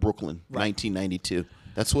girl from Brooklyn, right. 1992.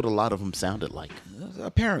 That's what a lot of them sounded like.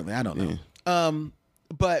 Apparently, I don't know. Yeah.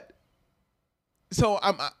 But so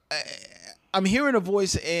I'm hearing a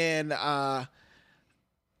voice, and I'm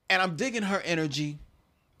digging her energy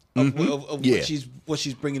of what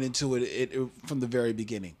she's bringing into it from the very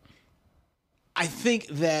beginning. I think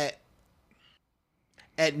that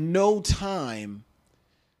at no time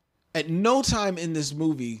in this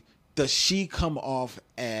movie does she come off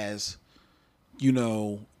as,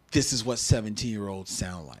 this is what 17-year-olds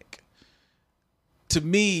sound like. To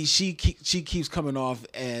me, she keeps coming off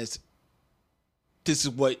as, this is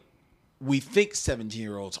what we think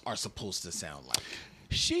 17-year-olds are supposed to sound like.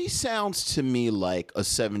 She sounds to me like a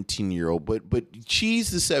 17-year-old, but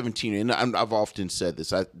she's the 17, and I've often said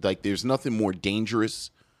this. There's nothing more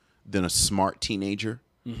dangerous than a smart teenager.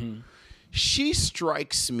 Mm-hmm. She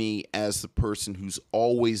strikes me as the person who's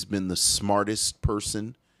always been the smartest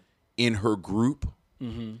person in her group,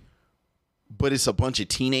 mm-hmm. but it's a bunch of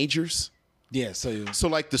teenagers. Yeah, so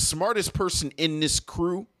like the smartest person in this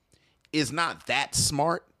crew is not that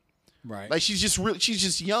smart. Right. Like she's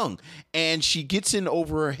just young, and she gets in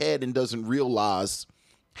over her head and doesn't realize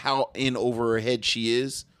how in over her head she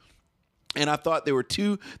is. And I thought there are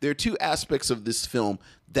two aspects of this film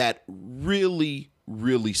that really,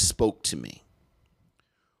 really spoke to me.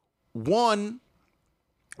 One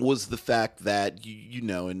was the fact that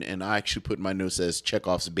and I actually put in my notes as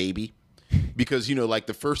Chekhov's baby. Because, like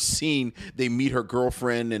the first scene, they meet her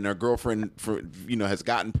girlfriend, and her girlfriend, has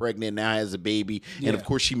gotten pregnant, now has a baby. Yeah. And of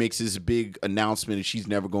course, she makes this big announcement, and she's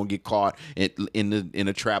never going to get caught in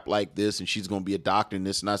a trap like this, and she's going to be a doctor in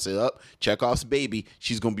this. And I said, Chekhov's baby,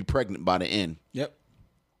 she's going to be pregnant by the end. Yep.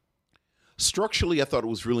 Structurally, I thought it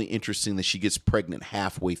was really interesting that she gets pregnant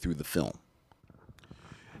halfway through the film.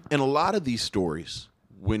 And a lot of these stories,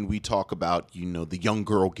 when we talk about, the young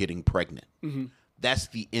girl getting pregnant, mm-hmm. that's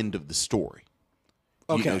the end of the story.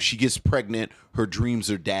 Okay. She gets pregnant, her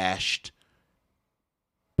dreams are dashed,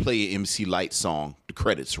 play an MC Lyte song, the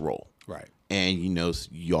credits roll. Right. And,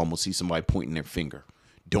 you almost see somebody pointing their finger.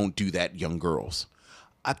 Don't do that, young girls.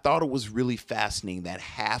 I thought it was really fascinating that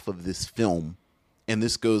half of this film, and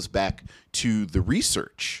this goes back to the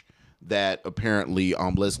research that apparently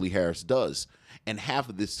Leslie Harris does, and half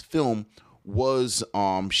of this film was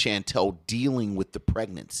Chantel dealing with the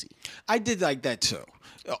pregnancy. I did like that too,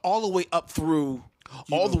 all the way up through,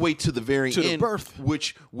 the way to the very end, the birth,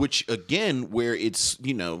 which again, where it's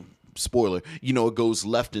spoiler, it goes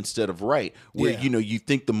left instead of right, where, Yeah. you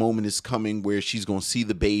think the moment is coming where she's going to see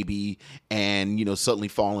the baby and, suddenly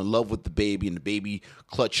fall in love with the baby, and the baby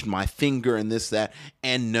clutched my finger and this, that.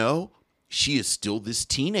 And no, she is still this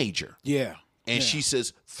teenager. Yeah. And she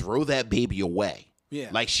says, throw that baby away. Yeah.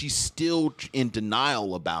 Like, she's still in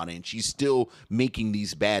denial about it, and she's still making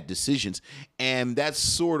these bad decisions. And that's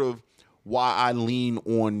sort of why I lean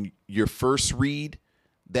on your first read,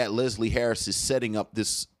 that Leslie Harris is setting up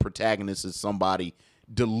this protagonist as somebody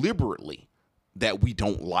deliberately that we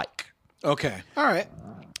don't like. Okay. All right.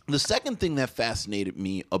 The second thing that fascinated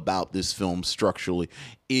me about this film structurally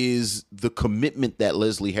is the commitment that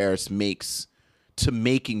Leslie Harris makes to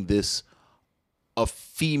making this a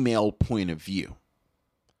female point of view.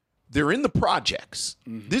 They're in the projects.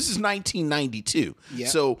 This is 1992. Yeah.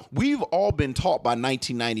 So we've all been taught by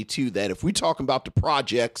 1992 that if we talking about the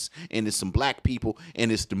projects and it's some black people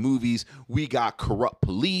and it's the movies, we got corrupt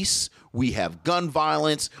police, we have gun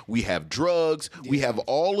violence, we have drugs, we have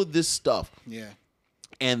all of this stuff. Yeah.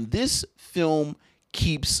 And this film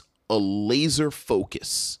keeps a laser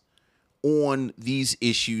focus on these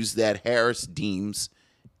issues that Harris deems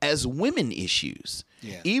as women issues.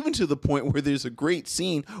 Yeah. Even to the point where there's a great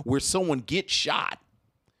scene where someone gets shot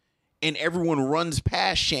and everyone runs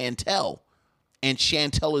past Chantel, and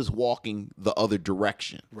Chantel is walking the other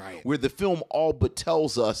direction. Right. Where the film all but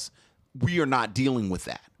tells us we are not dealing with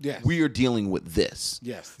that. Yes. We are dealing with this.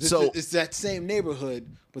 Yes. So It's that same neighborhood,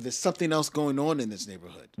 but there's something else going on in this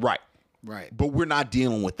neighborhood. right. Right. But we're not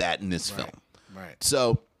dealing with that in this film. Right.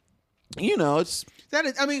 So, it's That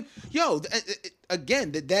is, I mean,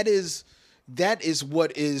 again, that is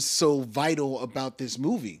what is so vital about this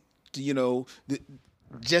movie.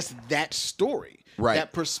 Just that story, Right.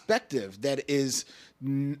 That perspective that is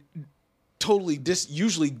totally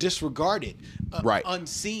usually disregarded, Right.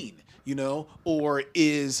 unseen, or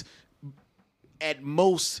is at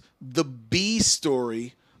most the B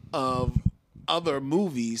story of other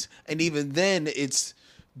movies, and even then, it's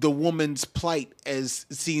the woman's plight as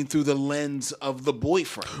seen through the lens of the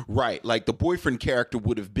boyfriend. right. Like the boyfriend character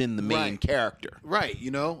would have been the main Right. character. Right,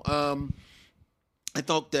 I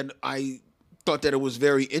thought that it was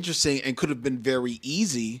very interesting and could have been very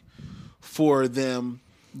easy for them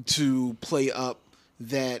to play up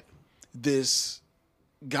that this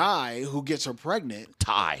guy who gets her pregnant,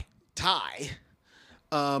 Ty.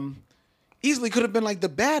 easily could have been like the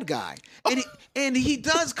bad guy. And he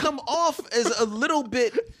does come off as a little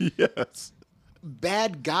bit Yes.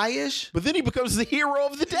 bad guyish. But then he becomes the hero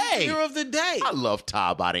of the day. Hero of the day. I love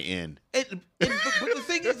Ty by the end. But the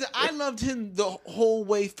thing is that I loved him the whole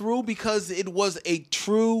way through because it was a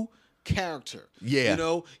true character.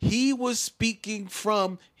 Yeah. He was speaking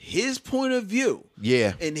from his point of view.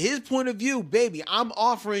 Yeah. And his point of view, baby, I'm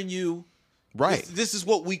offering you Right. this is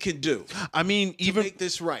what we can do. I mean, even make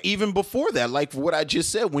this right. Even before that, like what I just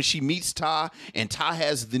said, when she meets Ty, and Ty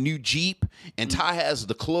has the new Jeep, and Ty has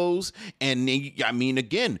the clothes, and I mean,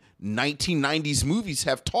 again, 1990s movies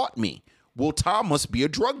have taught me, well, Ty must be a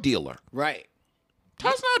drug dealer. Right.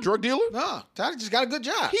 Ty's not a drug dealer. No, Tyler just got a good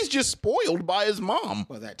job. He's just spoiled by his mom.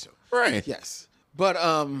 Well, that too. Right. Yes. But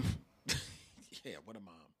yeah, what a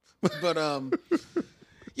mom. But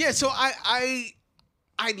yeah, so I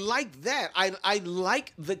like that. I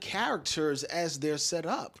like the characters as they're set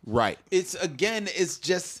up. Right. It's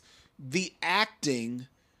just the acting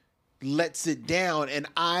lets it down, and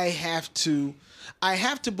I have to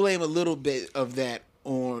blame a little bit of that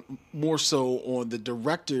more so on the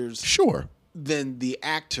directors Sure. than the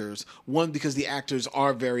actors. One, because the actors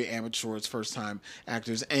are very amateur, it's first time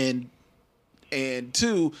actors, and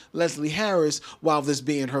two, Leslie Harris, while this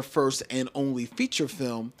being her first and only feature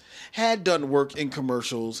film, had done work in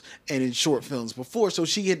commercials and in short films before, so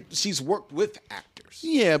she's worked with actors.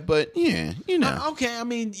 Yeah, but yeah, Okay, I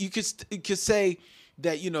mean, you could say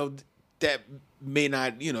that that may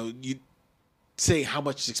not you say how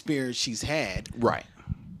much experience she's had, Right.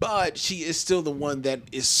 but she is still the one that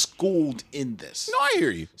is schooled in this. No, I hear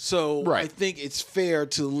you. So Right. I think it's fair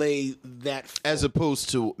to lay that As opposed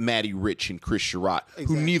to Maddie Rich and Chris Sherratt, who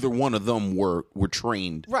Exactly. neither one of them were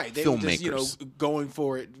trained right. They filmmakers. were just going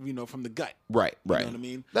for it from the gut. Right. You know what I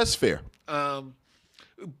mean? That's fair.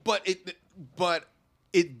 But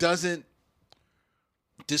it doesn't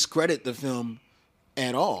discredit the film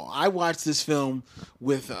at all. I watched this film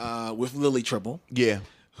with Lily Triple, Yeah.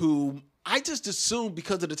 who I just assumed,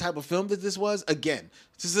 because of the type of film that this was, again,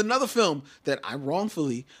 this is another film that I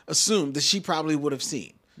wrongfully assumed that she probably would have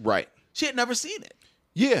seen. Right. She had never seen it.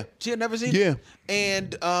 Yeah. She had never seen Yeah.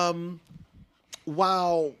 it. And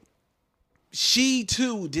while she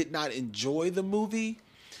too did not enjoy the movie,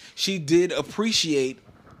 she did appreciate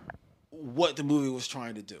what the movie was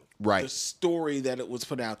trying to do. Right. The story that it was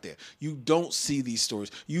put out there. You don't see these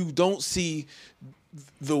stories. You don't see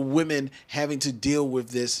the women having to deal with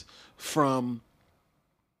this from,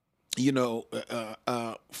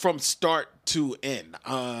 from start to end.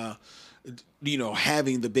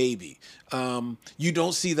 Having the baby. You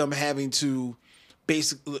don't see them having to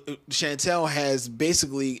basically. Chantel has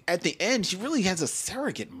basically at the end. She really has a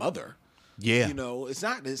surrogate mother. Yeah. It's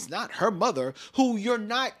not her mother, who you're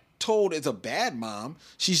not told is a bad mom.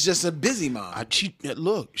 She's just a busy mom. She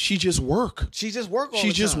just work. She just work all She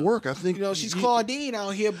the just time. work. I think she's Claudine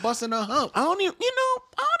out here busting her hump. I don't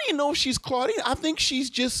even know if she's Claudine. I think she's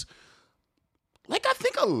just like, I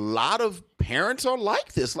think a lot of parents are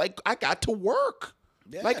like this. Like, I got to work.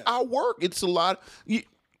 Yeah. Like, I work. It's a lot. You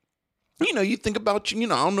think about, I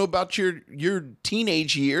don't know about your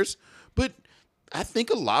teenage years, but I think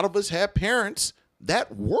a lot of us have parents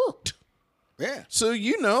that worked. Yeah. So,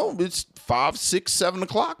 it's 5, 6, 7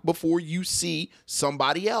 o'clock before you see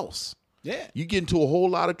somebody else. Yeah. You get into a whole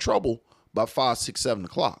lot of trouble by 5, 6, 7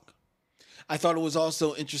 o'clock. I thought it was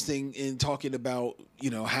also interesting in talking about,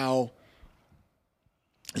 how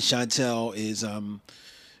Chantel is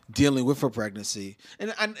dealing with her pregnancy.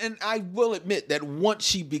 And I will admit that once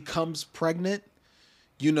she becomes pregnant,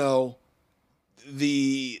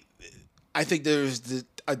 I think there's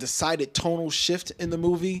a decided tonal shift in the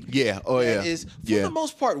movie. Yeah. Oh, yeah. That is, for the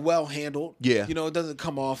most part, well handled. Yeah. It doesn't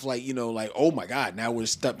come off like, oh my God, now we're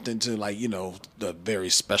stepped into the very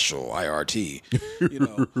special IRT,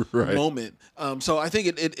 Right. moment. So I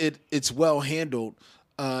think it's well handled.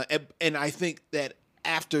 And I think that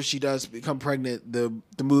after she does become pregnant,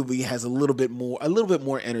 the movie has a little bit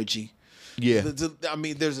more energy. Yeah.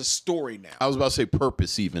 There's a story now. I was about to say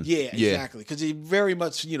purpose even. Yeah, exactly. Because he very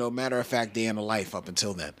much, matter of fact, day in the life up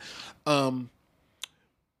until then.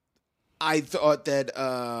 I thought that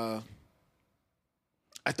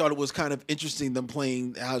it was kind of interesting them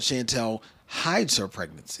playing how Chantel hides her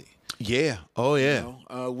pregnancy. Yeah. Oh, yeah.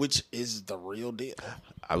 Which is the real deal.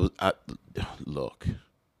 Look,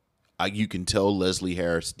 you can tell Leslie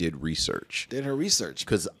Harris did research. Did her research.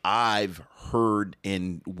 Because I've heard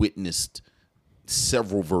and witnessed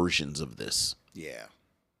several versions of this. Yeah.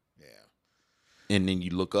 And then you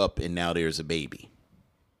look up and now there's a baby.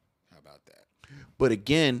 How about that? But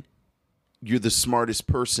again, you're the smartest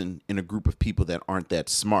person in a group of people that aren't that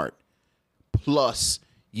smart. Plus,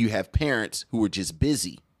 you have parents who are just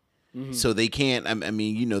busy. Mm-hmm. So they can't,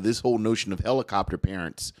 this whole notion of helicopter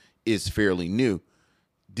parents is fairly new.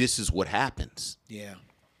 This is what happens. Yeah.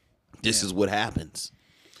 This is what happens.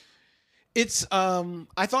 It's,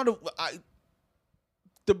 I thought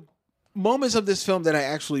the moments of this film that I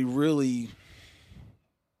actually really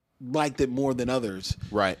liked it more than others.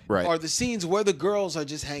 Right. Are the scenes where the girls are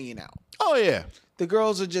just hanging out. Oh, yeah. The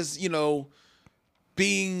girls are just,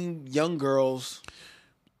 being young girls.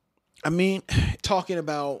 Talking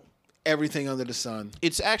about everything under the sun.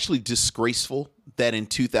 It's actually disgraceful that in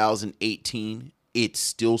 2018, it's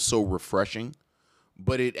still so refreshing.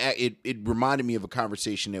 But it reminded me of a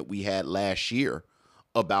conversation that we had last year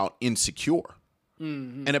about Insecure.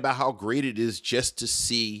 Mm-hmm. And about how great it is just to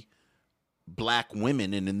see black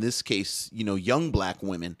women, and in this case, young black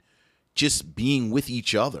women, just being with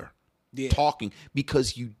each other, talking,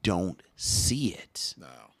 because you don't see it. No,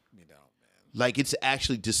 you don't, man. Like, it's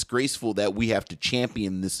actually disgraceful that we have to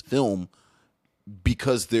champion this film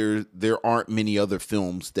because there aren't many other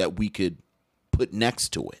films that we could put next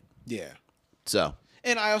to it. Yeah. So.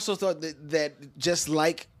 And I also thought that just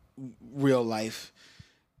like real life,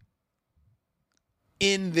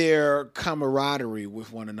 in their camaraderie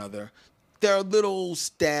with one another, there are little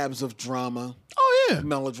stabs of drama. Oh, yeah.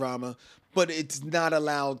 Melodrama. But it's not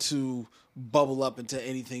allowed to bubble up into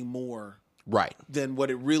anything more right than what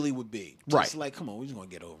it really would be. Just right. Like, come on, we're just going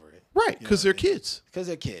to get over it. Right, because they're kids. Because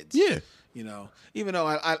they're kids. Yeah. Even though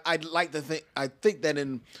I'd like to think, I think that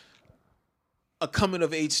in a coming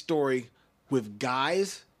of age story with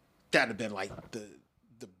guys, that'd have been like the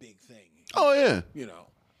big thing. Oh, yeah.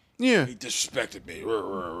 Yeah. He disrespected me.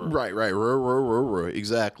 Right.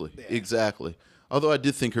 Exactly. Yeah. Exactly. Although I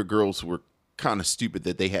did think her girls were kind of stupid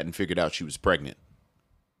that they hadn't figured out she was pregnant.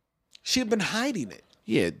 She had been hiding it.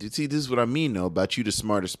 Yeah. See, this is what I mean, though, about you, the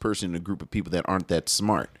smartest person in a group of people that aren't that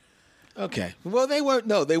smart. Okay. Well, they weren't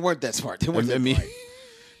that smart. They weren't that bright.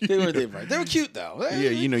 They weren't that bright. They were cute, though.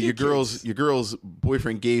 Your girl's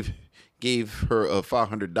boyfriend gave her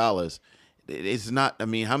 $500. It's not,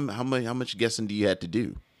 how much guessing do you have to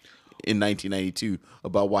do in 1992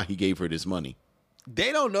 about why he gave her this money?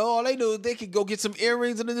 They don't know. All they knew is they could go get some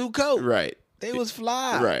earrings and a new coat. Right. They was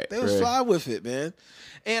fly. Right. They was fly with it, man.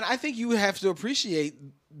 And I think you have to appreciate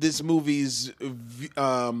this movie's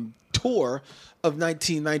tour of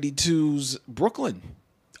 1992's Brooklyn.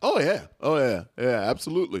 Oh yeah,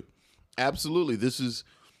 absolutely.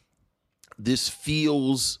 This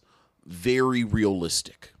feels very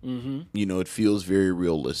realistic. It feels very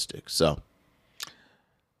realistic. So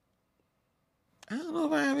I don't know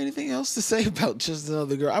if I have anything else to say about Just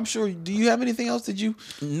Another Girl. I'm sure. Do you have anything else? Did you?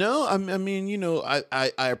 No, I mean, I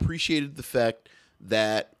appreciated the fact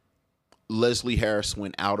that Leslie Harris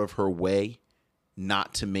went out of her way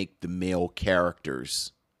not to make the male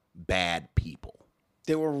characters bad people.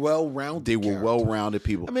 They were well-rounded. They were well-rounded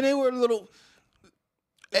people. I mean, they were a little.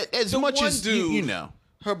 As much as dude,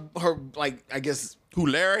 her like, I guess, who,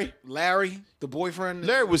 Larry, the boyfriend.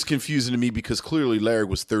 Larry was confusing to me because clearly Larry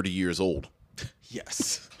was 30 years old.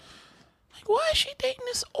 Yes. Like, why is she dating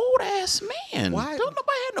this old ass man? Why? Don't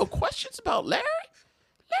nobody have no questions about Larry?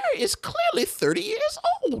 Larry is clearly 30 years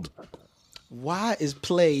old. Why is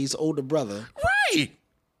Play's older brother Right.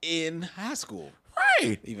 in high school?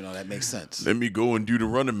 Right. Even though that makes sense. Let me go and do the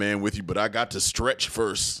Running Man with you, but I got to stretch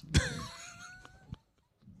first.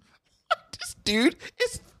 This dude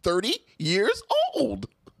is 30 years old.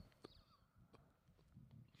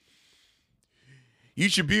 You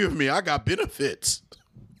should be with me. I got benefits.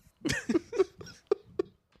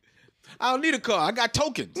 I don't need a car. I got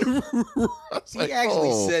tokens. He like,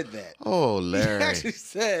 actually said that. Oh, Larry. He actually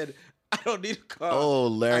said, I don't need a car. Oh,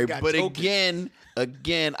 Larry. I got But tokens.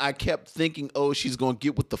 again, I kept thinking, oh, she's going to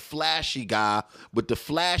get with the flashy guy, but the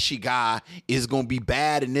flashy guy is going to be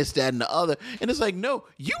bad and this, that, and the other. And it's like, no,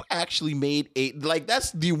 you actually made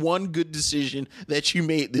that's the one good decision that you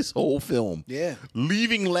made this whole film. Yeah.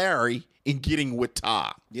 Leaving Larry and getting with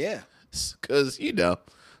Ty. Yeah. Because,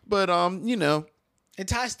 but, And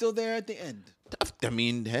Ty's still there at the end. I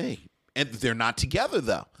mean, hey. And they're not together,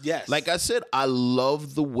 though. Yes. Like I said, I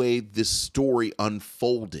love the way this story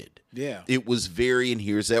unfolded. Yeah. It was very, and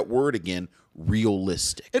here's that word again,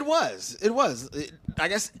 realistic. It was. I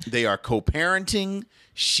guess. They are co-parenting.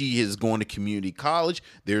 She is going to community college.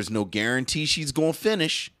 There's no guarantee she's going to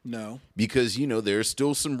finish. No. Because, there's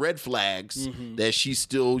still some red flags that she's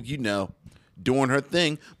still, doing her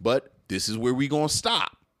thing. But this is where we going to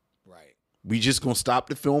stop. Right. We just going to stop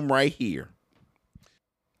the film right here.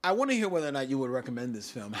 I want to hear whether or not you would recommend this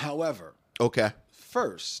film. However, Okay.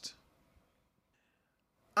 first,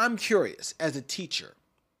 I'm curious as a teacher.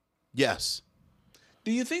 Yes.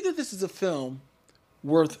 Do you think that this is a film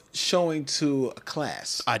worth showing to a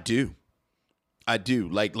class? I do.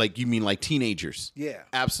 Like you mean like teenagers? Yeah.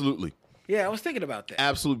 Absolutely. Yeah, I was thinking about that.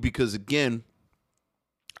 Absolutely. Because again,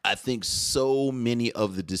 I think so many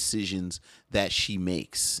of the decisions that she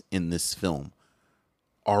makes in this film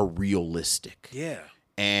are realistic. Yeah.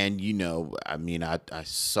 And, I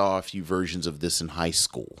saw a few versions of this in high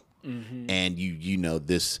school. Mm-hmm. And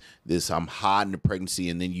this I'm hiding the pregnancy,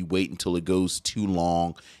 and then you wait until it goes too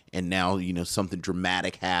long, and now something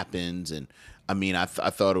dramatic happens. And I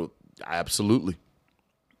thought absolutely.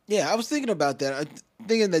 Yeah, I was thinking about that. I'm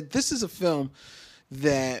thinking that this is a film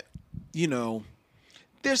that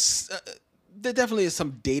there's there definitely is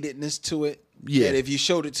some datedness to it. Yeah. That if you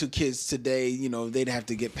showed it to kids today, they'd have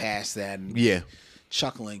to get past that. And Yeah.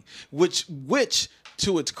 chuckling, which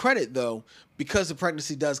to its credit though, because the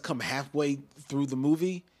pregnancy does come halfway through the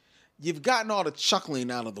movie, you've gotten all the chuckling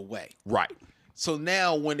out of the way. Right. So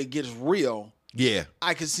now when it gets real, Yeah.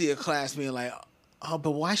 I can see a class being like, oh,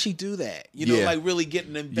 but why she do that? Yeah. Like really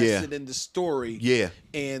getting invested in the story. Yeah.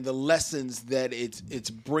 And the lessons that it's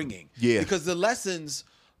bringing. Yeah. Because the lessons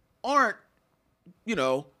aren't, they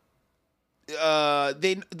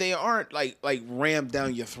aren't like rammed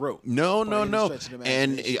down your throat. No. by any stretch of the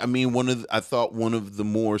And imagination. I thought one of the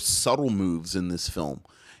more subtle moves in this film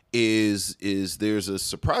is there's a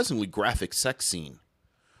surprisingly graphic sex scene,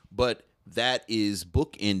 but that is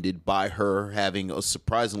bookended by her having a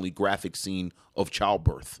surprisingly graphic scene of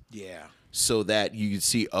childbirth. Yeah. So that you can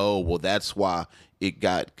see, oh, well, that's why it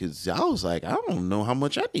got, because I was like, I don't know how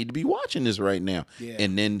much I need to be watching this right now. Yeah.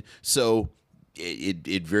 And then, so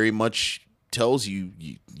it very much tells you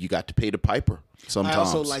got to pay the piper sometimes. I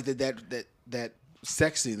also like that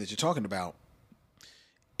sex scene that you're talking about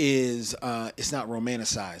is it's not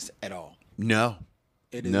romanticized at all. No.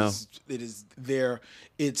 It is. No. It is there.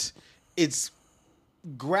 It's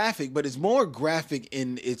graphic, but it's more graphic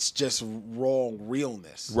in its just raw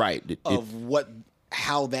realness. Right. Of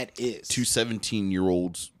how that is. Two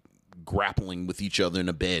 17-year-olds grappling with each other in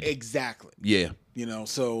a bed. Exactly. Yeah.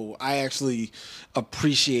 So I actually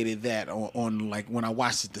appreciated that on like when I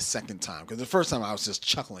watched it the second time, because the first time I was just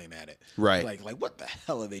chuckling at it, Right. Like what the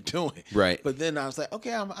hell are they doing, Right. But then I was like,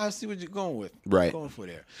 okay, I see what you're going with, Right. going for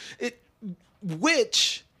there.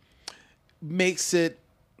 which makes it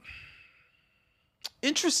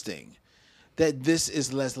interesting that this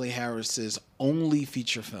is Leslie Harris's only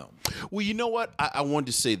feature film. Well, you know what? I wanted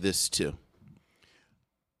to say this too.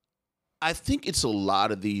 I think it's a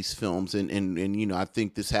lot of these films, and you know, I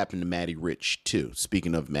think this happened to Matty Rich too.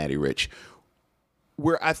 Speaking of Matty Rich,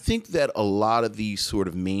 where I think that a lot of these sort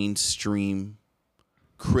of mainstream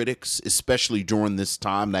critics, especially during this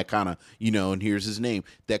time, that kind of, you know, and here's his name,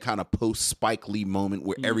 that kind of post Spike Lee moment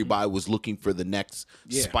where everybody was looking for the next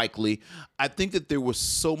Spike Lee. I think that there was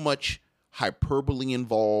so much hyperbole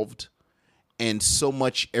involved and so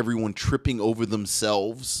much everyone tripping over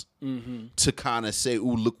themselves to kind of say,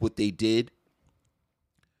 ooh, look what they did,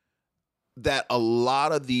 that a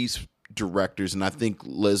lot of these directors, and I think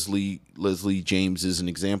Leslie James is an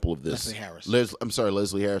example of this.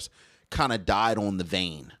 Leslie Harris kind of died on the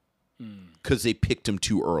vein because they picked him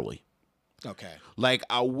too early. Okay. Like,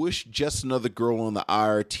 I wish Just Another Girl on the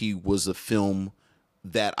IRT was a film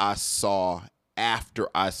that I saw after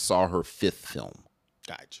I saw her fifth film.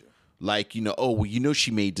 Gotcha. Like, you know, oh, well, you know, she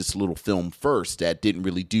made this little film first that didn't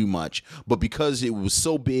really do much, but because it was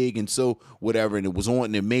so big and so whatever, and it was on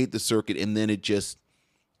and it made the circuit, and then it just,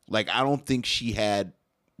 like, I don't think she had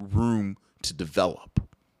room to develop.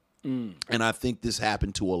 And I think this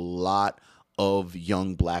happened to a lot of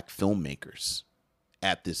young black filmmakers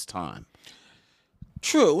at this time.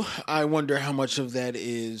 True. I wonder how much of that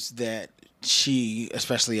is that she,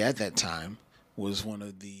 especially at that time, was one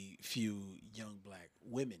of the few young black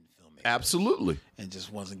women filmmakers. Absolutely. And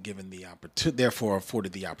just wasn't given the opportunity, therefore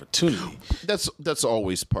afforded the opportunity. That's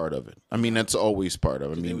always part of it. I mean, that's always part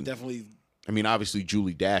of it. I They were mean, definitely, obviously,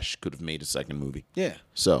 Julie Dash could have made a second movie. yeah.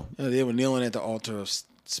 So, They were kneeling at the altar of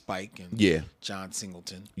Spike and Yeah. John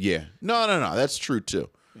Singleton. yeah. No. That's true, too.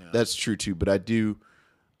 Yeah. That's true, too. But I do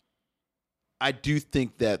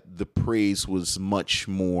think that the praise was much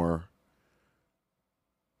more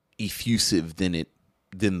effusive than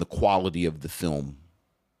the quality of the film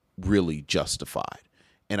really justified.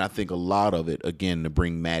 And I think a lot of it, again, to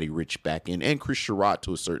bring Matty Rich back in, and Chris Sherratt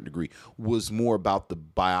to a certain degree, was more about the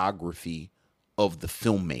biography of the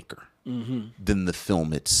filmmaker than the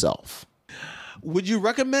film itself. Would you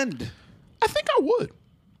recommend? I think I would.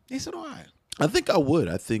 Yes, so do I. I think I would.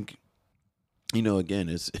 I think, you know, again,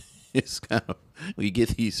 it's kind of, we get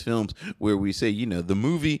these films where we say, you know, the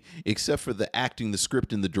movie, except for the acting, the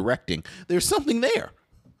script, and the directing, there's something there.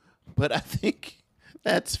 But I think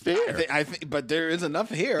that's fair. I think, but there is enough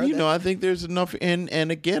here. You know, I think there's enough, and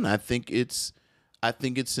again, I think it's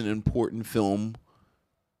an important film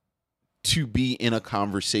to be in a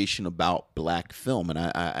conversation about black film, and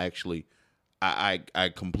I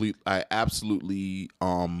absolutely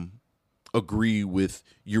agree with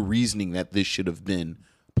your reasoning that this should have been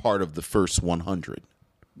part of the first 100.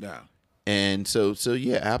 Yeah. And so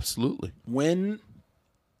yeah, absolutely.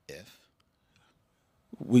 If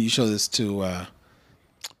will you show this to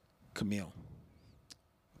Camille?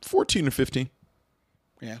 14 or 15.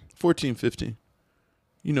 Yeah. 14, 15.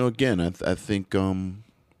 You know, again, I think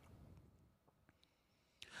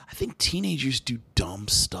teenagers do dumb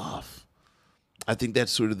stuff. I think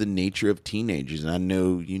that's sort of the nature of teenagers, and I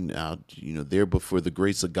know you know they're before the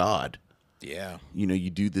grace of God. Yeah. You know, you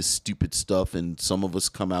do this stupid stuff, and some of us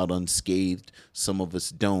come out unscathed, some of us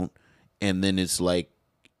don't, and then it's like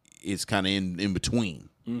it's kind of in between.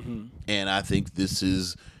 Mm-hmm. And I think this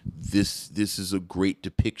is a great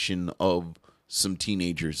depiction of some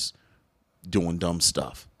teenagers doing dumb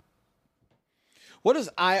stuff. What does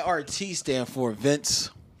IRT stand for, Vince?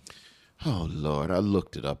 Oh, Lord, I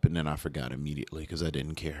looked it up and then I forgot immediately because I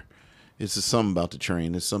didn't care. It's something about the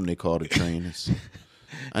train. It's something they call the train.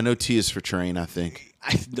 I know T is for train, I think.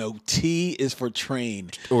 I know T is for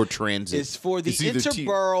train. Or transit. It's for the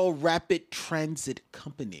Interborough Rapid Transit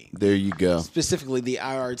Company. There you go. Specifically the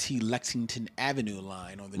IRT Lexington Avenue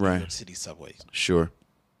line on the New York City subway. Sure.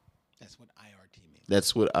 That's what IRT means.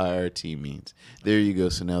 That's what IRT means. There you go.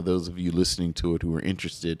 So now those of you listening to it who are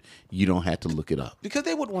interested, you don't have to look it up. Because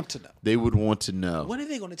they would want to know. They would want to know. When are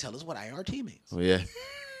they going to tell us what IRT means? Oh, yeah.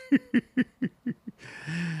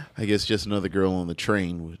 I guess Just Another Girl on the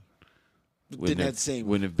Train wouldn't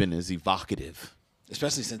have been as evocative.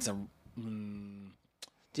 Especially since do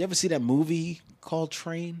you ever see that movie called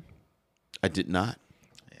Train? I did not.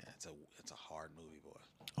 Yeah, it's a hard movie, boy.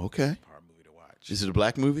 Okay. Hard movie to watch. Is it a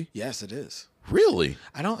black movie? Yes, it is. Really?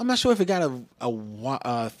 I'm not sure if it got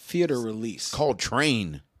a theater release. It's called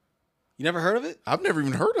Train. You never heard of it? I've never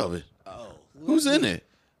even heard of it. Oh. Who's in it?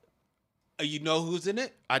 You know who's in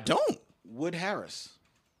it? I don't. Wood Harris.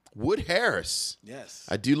 Wood Harris. Yes.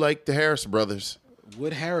 I do like the Harris brothers.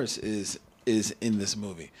 Wood Harris is in this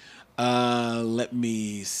movie. Let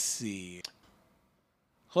me see.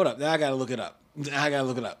 Hold up. Now I gotta look it up.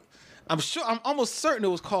 I'm almost certain it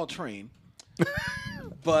was called Train.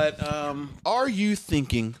 But Are you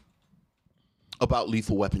thinking about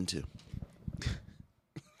Lethal Weapon 2?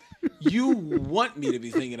 you want me to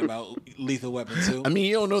be thinking about Lethal Weapon 2? I mean,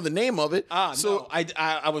 you don't know the name of it. No,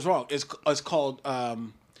 I was wrong. It's called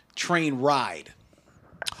Train Ride.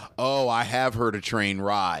 Oh, I have heard a Train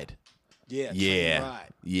Ride. Yeah. Yeah. Train Ride.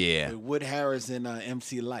 Yeah. With Wood Harris and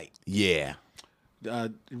MC Light. Yeah.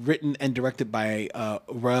 Written and directed by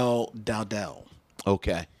Rel Dowdell.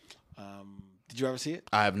 Okay. Did you ever see it?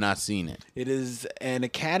 I have not seen it. It is an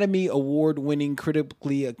Academy Award-winning,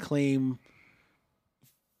 critically acclaimed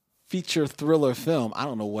feature thriller film. I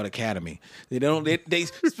don't know what Academy. They don't. They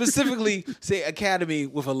specifically say Academy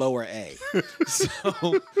with a lower A.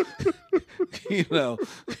 So you know,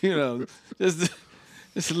 just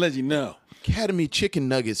to let you know, Academy Chicken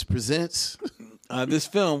Nuggets presents this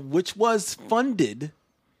film, which was funded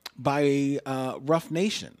by Rough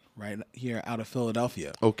Nation, right here out of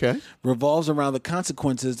Philadelphia. Okay. Revolves around the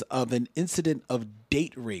consequences of an incident of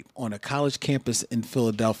date rape on a college campus in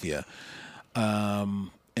Philadelphia,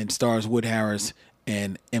 and stars Wood Harris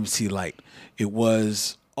and MC Light. It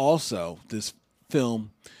was also, this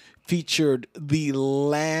film featured the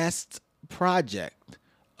last project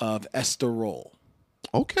of Esther Roll.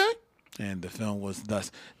 Okay. And the film was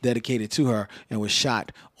thus dedicated to her and was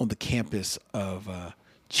shot on the campus of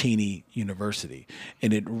Cheney University.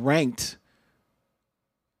 And it ranked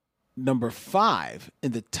number 5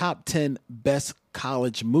 in the top 10 best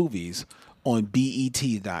college movies on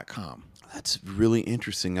BET.com. That's really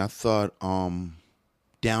interesting. I thought Down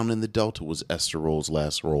in the Delta was Esther Roll's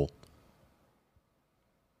last role.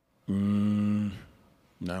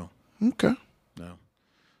 No. Okay. No.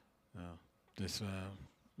 This,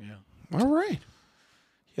 yeah. All right.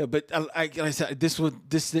 Yeah, but like I said, this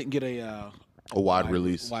didn't get a wide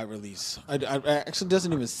release. Wide release. I actually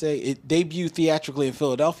doesn't even say it debuted theatrically in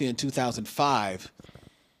Philadelphia in 2005,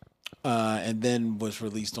 and then was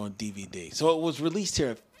released on DVD. So it was released here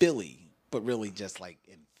in Philly, but really just like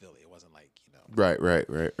in Philly. It wasn't like Right.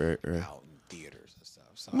 out in theaters and stuff.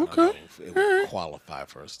 So I don't Okay. know if it would qualify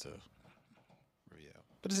for us to review.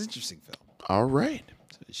 But it's an interesting film. All right.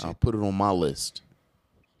 I'll put it on my list.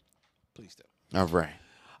 Please do. All right.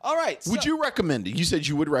 All right. Would you recommend it? You said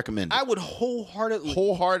you would recommend it. I would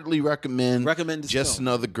wholeheartedly recommend this Just film.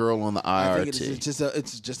 Another Girl on the I IRT. think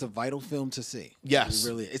it's just a vital film to see. Yes. It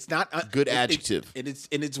really. It's not Good adjective.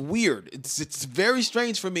 It's weird. It's very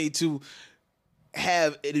strange for me to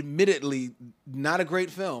have it admittedly not a great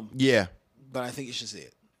film, Yeah. but I think you should see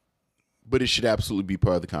it. But it should absolutely be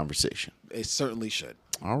part of the conversation. It certainly should.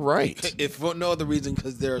 All right. If for no other reason,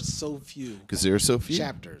 because there are so few Because there are so few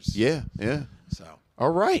chapters. Yeah. So,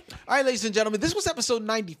 All right. all right, ladies and gentlemen, this was episode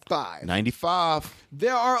 95. 95.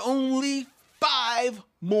 There are only 5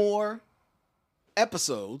 more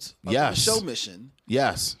episodes of Yes. the show mission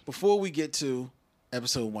Yes. before we get to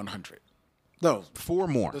episode 100. No, 4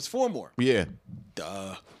 more. there's 4 more. Yeah.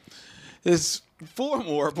 There's 4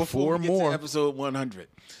 more before 4 we get more. to episode 100.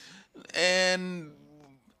 And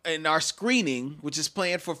our screening, which is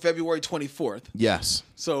planned for February 24th. Yes.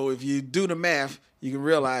 So if you do the math, you can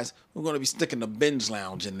realize we're going to be sticking the binge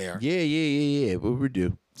lounge in there Yeah. What we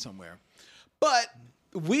do. somewhere. But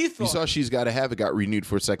we You thought, saw She's Gotta Have It got renewed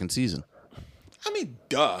for a second season. I mean,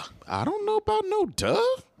 duh. I don't know about no duh.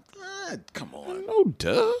 Come on. No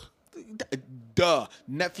duh. Duh.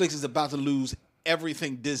 Netflix is about to lose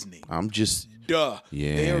everything Disney. I'm just Duh.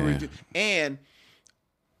 Yeah. They are and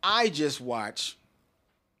I just watched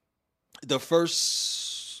the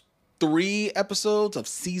first 3 episodes of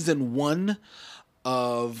season 1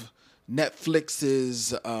 of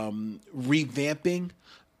Netflix's revamping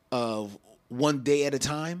of One Day at a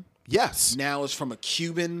Time. yes. Now it's from a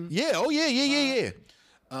Cuban Yeah. Oh yeah.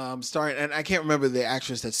 starring, and I can't remember the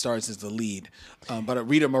actress that stars as the lead, but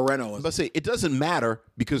Rita Moreno is. Let's say it doesn't matter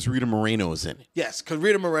because Rita Moreno is in it. Yes, because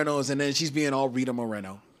Rita Moreno is, and then she's being all Rita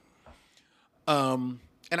Moreno.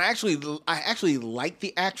 And I actually like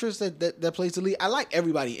the actress that plays the lead. I like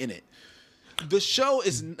everybody in it. The show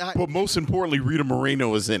is not. But most importantly, Rita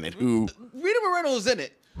Moreno is in it. Who? Rita Moreno is in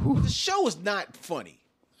it. The show is not funny.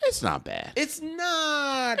 It's not bad. It's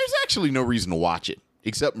not. There's actually no reason to watch it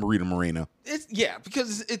except Rita Moreno.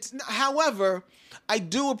 Because it's. However, I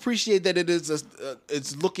do appreciate that it is.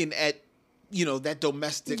 It's looking at, that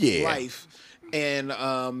domestic life and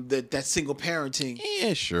that single parenting.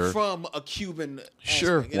 Yeah, sure. From a Cuban.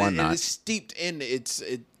 Sure, aspect. why And not? it's steeped in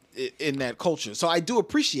in that culture, so I do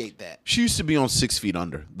appreciate that. She used to be on 6 Feet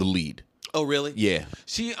Under, the lead. Oh, really? Yeah.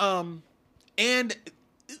 She and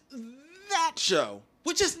that show,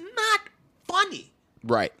 which is not funny,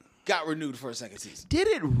 Right. got renewed for a second season. Did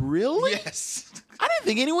it really? Yes. I didn't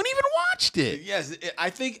think anyone even watched it. Yes, I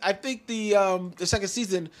think the second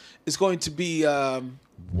season is going to be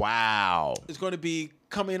Wow.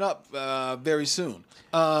 coming up very soon.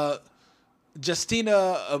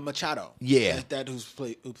 Justina Machado, Yeah.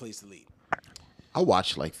 who plays the lead, I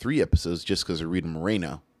watched like 3 episodes just because of Rita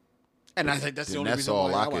Moreno. and I think that's the And only that's reason all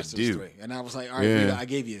why I I could watched do. those 3. And I was like, all right, Yeah. Rita, I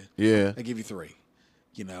gave you 3.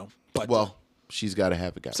 You know, but Well, she's got to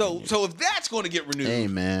have it. so if that's going to get renewed, hey,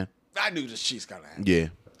 man. I knew that she's got to have. It. Yeah.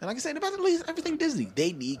 And like I said about everything Disney,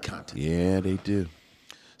 they need content. Yeah, they do.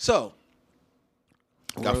 So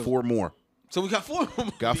Got 4 more. So we got 4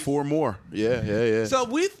 more. Got 4 more. Yeah. So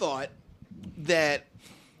we thought that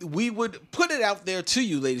we would put it out there to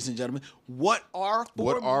you, ladies and gentlemen, what our 4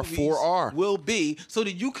 What our movies 4 are. will be, so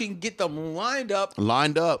that you can get them lined up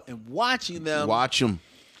Lined up. and watching them Watch them.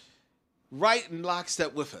 right in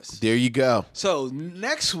lockstep with us. There you go. So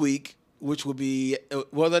next week, which will be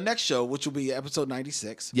the next show, which will be episode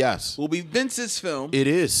 96, Yes. will be Vince's film, It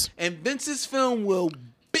is. and Vince's film will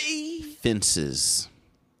be Fences.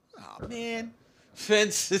 oh man,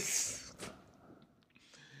 Fences.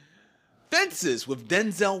 Fences with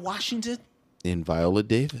Denzel Washington And Viola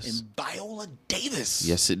Davis. and Viola Davis.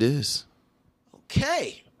 Yes, it is.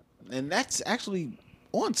 Okay. And that's actually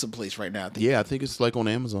on someplace right now. I think. Yeah, I think it's like on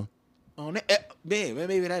Amazon. On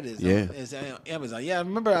maybe that is. Yeah. It's Amazon. Yeah, I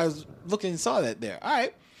remember I was looking and saw that there. All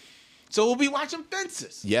right. So we'll be watching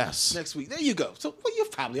Fences. Yes. Next week. There you go. So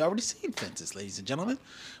you've probably already seen Fences, ladies and gentlemen.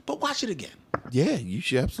 But watch it again. Yeah, you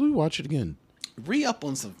should absolutely watch it again. Re-up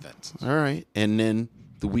on some Fences. All right. And then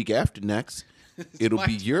the week after next, it'll my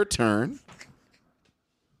be your turn.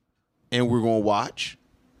 And we're going to watch.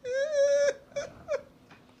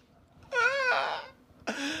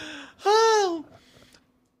 Oh.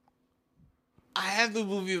 I have the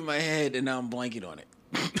movie in my head and now I'm blanking on it.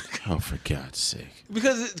 Oh, for God's sake.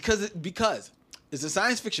 because it's a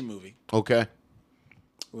science fiction movie Okay.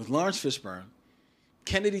 with Lawrence Fishburne.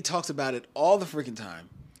 Kennedy talks about it all the freaking time.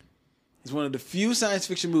 It's one of the few science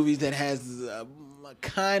fiction movies that has a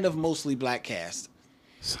kind of mostly black cast.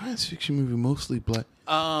 Science fiction movie, mostly black.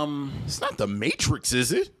 It's not The Matrix,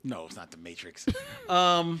 is it? No, it's not The Matrix.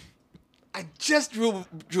 I just drew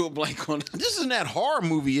a blank on it. This isn't that horror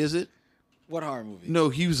movie, is it? What horror movie? No,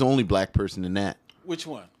 he was the only black person in that. Which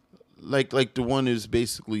one? Like the one is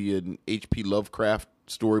basically an H.P. Lovecraft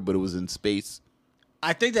story, but it was in space.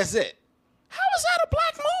 I think that's it. How is that a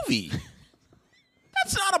black movie?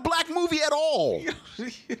 That's not a black movie at all.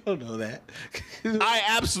 You don't know that. I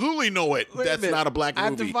absolutely know it. Wait a That's minute. not a black movie. I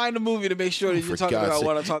have to find a movie to make sure that For you're talking God's about sake.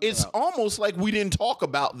 what I'm talking It's about. almost like we didn't talk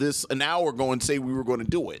about this an hour ago and say we were going to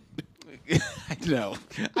do it. I know.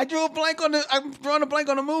 I'm drawing a blank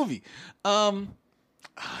on the movie.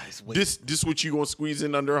 It's way- This what you gonna squeeze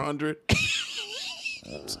in under 100?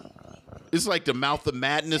 It's like the Mouth of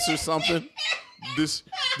Madness or something. This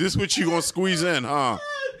what you gonna squeeze in, huh?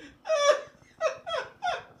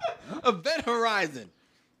 Event Horizon.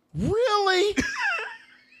 Really?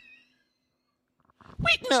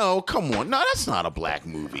 Wait, no, come on. No, that's not a black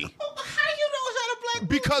movie. How do you know it's not a black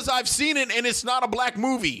movie? Because I've seen it and it's not a black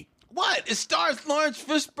movie. What? It stars Lawrence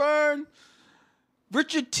Fishburne,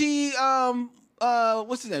 Richard T.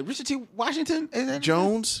 What's his name? Richard T. Washington? Is that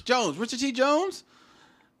Jones? Jones. Richard T. Jones.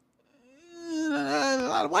 A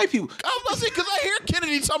lot of white people. I was about to say, because I hear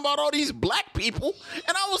Kennedy talking about all these black people,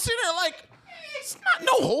 and I was sitting there like, it's not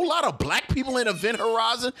no whole lot of black people in Event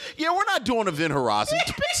Horizon. Yeah, we're not doing Event Horizon.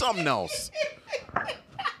 Pick something else.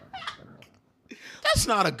 That's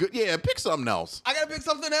not a good, yeah, pick something else. I gotta pick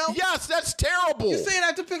something else. Yes, that's terrible. You saying I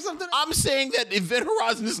have to pick something else? I'm saying that Event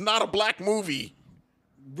Horizon is not a black movie.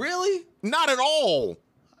 Really? Not at all.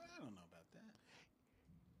 I don't know about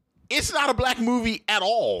that. It's not a black movie at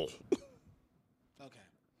all.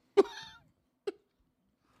 Okay.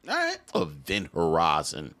 All right. Event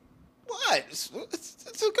Horizon. What? It's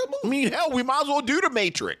a good movie. I mean, hell, we might as well do The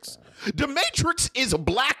Matrix. The Matrix is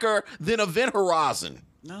blacker than Event Horizon.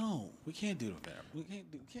 No, we can't do the better. We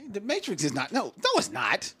can't. The Matrix is not. No, it's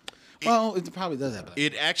not. Well, it probably does have.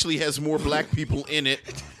 It actually has more black people in it.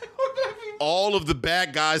 All of the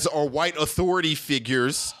bad guys are white authority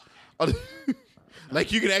figures.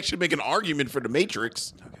 Like, you can actually make an argument for The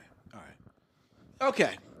Matrix. Okay. All right.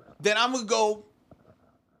 Okay. Then I'm gonna go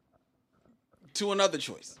to another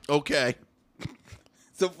choice. Okay.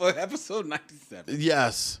 So for episode 97,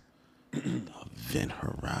 Yes. Event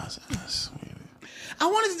Horizon. I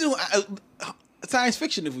wanted to do science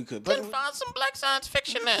fiction if we could, but Find some black science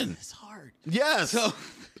fiction then. it's hard. Yes. So,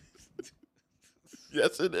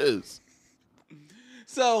 Yes, it is.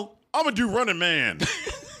 so I'm gonna do Running Man.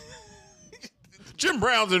 Jim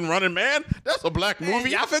Brown's in Running Man. That's a black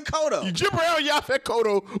movie. Yaphet Kotto. Jim Brown, Yaphet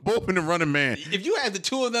Kotto, both in the Running Man. If you have the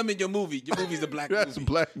two of them in your movie's a black That's movie. a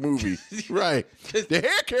black movie. Right. The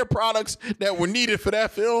hair care products that were needed for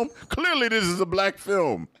that film, clearly this is a black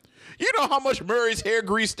film. You know how much Murray's hair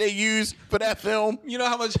grease they used for that film? You know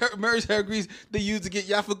how much Murray's hair grease they used to get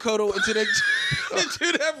Yaphet Kotto into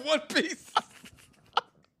that one piece?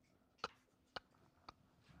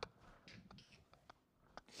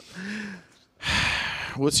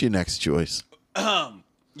 What's your next choice?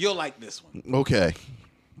 You'll like this one. Okay.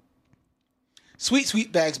 Sweet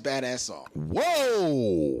Sweetback's Badass Song.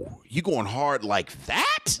 Whoa. You going hard like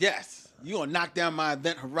that? Yes. You gonna knock down my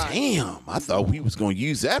event horizon. Damn. I thought we was going to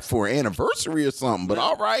use that for an anniversary or something, but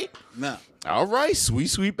all right. No. All right. Sweet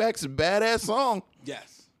Sweetback's a badass song.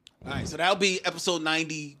 Yes. All right. So that'll be episode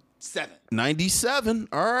 97. 97.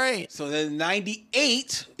 All right. So then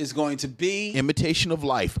 98 is going to be Imitation of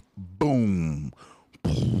Life. Boom.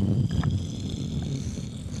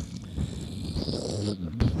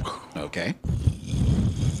 okay.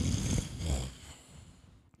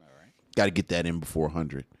 Got to get that in before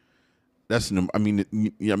 100. I mean,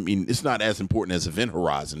 it's not as important as Event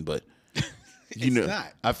Horizon, but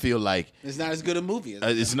not. I feel like It's not as good a movie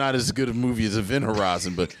as it's not as good a movie as Event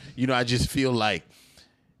Horizon, but I just feel like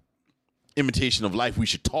Imitation of Life. We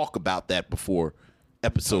should talk about that before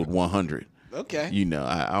episode 100. Okay.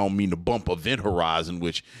 I don't mean to bump Event Horizon,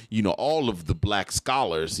 which, all of the black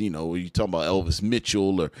scholars, you talk about Elvis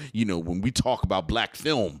Mitchell or, when we talk about black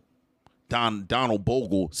film, Donald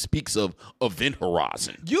Bogle speaks of Event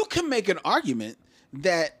Horizon. You can make an argument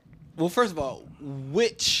that, well, first of all,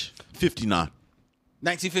 which 59.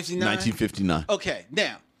 1959? 1959. Okay,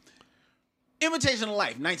 now, Imitation of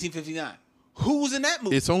Life, 1959. Who was in that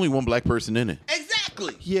movie? It's only one black person in it.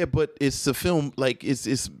 Exactly. Yeah, but it's a film like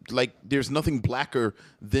it's like there's nothing blacker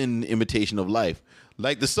than Imitation of Life.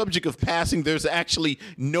 Like the subject of passing, there's actually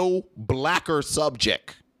no blacker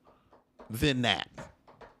subject than that.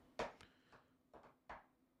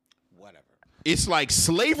 Whatever. It's like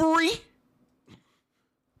slavery,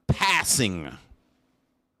 passing,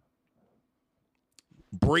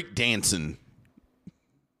 breakdancing.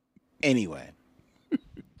 Anyway.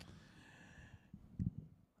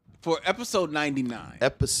 For episode 99.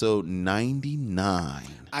 Episode 99.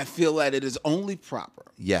 I feel that it is only proper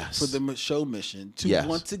Yes. for the show mission to Yes.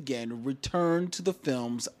 once again return to the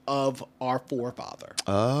films of our forefather.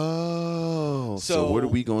 Oh. So what are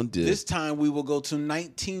we going to do? This time we will go to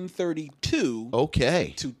 1932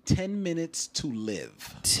 Okay. to 10 Minutes to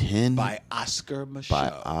Live 10 by Oscar Micheaux. by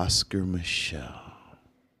Oscar Micheaux.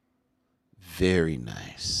 Very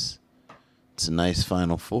nice. It's a nice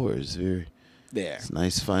Final Four. It's a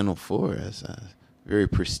nice Final Four. It's very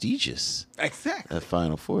prestigious. Exactly. That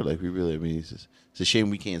Final Four. Like we really, it's a shame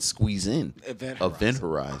we can't squeeze in Event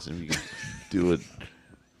Horizon. We can do a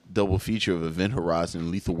double feature of Event Horizon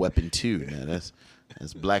and Lethal Weapon 2. Man,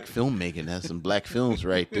 that's black filmmaking. That's some black films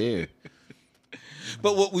right there.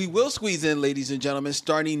 But what we will squeeze in, ladies and gentlemen,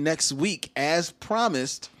 starting next week, as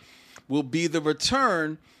promised, will be the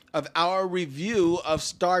return of our review of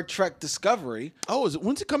Star Trek Discovery. Oh,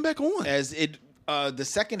 when's it come back on? As it the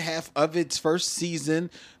second half of its first season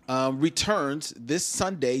returns this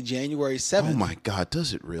Sunday, January 7th. Oh my God,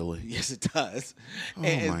 does it really? Yes, it does. Oh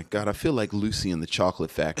my God, I feel like Lucy in the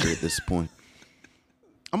Chocolate Factory at this point.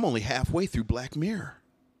 I'm only halfway through Black Mirror.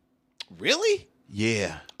 Really?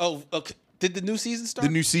 Yeah. Oh, okay. Did the new season start?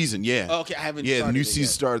 The new season, yeah. Oh, okay, I haven't Yeah, the started new it season yet.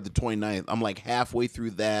 started the 29th. I'm like halfway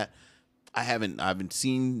through that. I haven't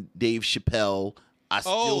seen Dave Chappelle. I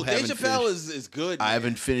still Dave haven't Chappelle finished. is good. I man.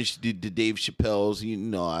 haven't finished the Dave Chappelle's.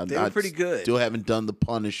 They were pretty good. Still haven't done The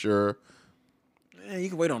Punisher. You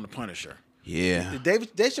can wait on the Punisher. Yeah,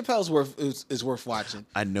 Dave Chappelle's is worth watching.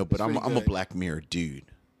 I know, but I'm pretty a good. Black Mirror dude.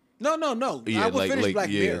 No. Yeah, I would finish Black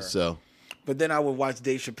Mirror. So But then I would watch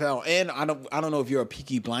Dave Chappelle, and I don't know if you're a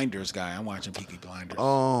Peaky Blinders guy. I'm watching Peaky Blinders.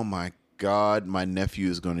 oh my God, my nephew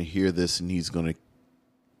is going to hear this and he's going to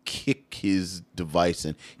kick his device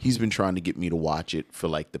in. He's been trying to get me to watch it for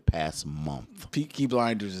like the past month. Peaky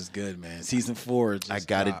Blinders is good, man. Season 4. I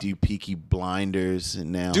got to do Peaky Blinders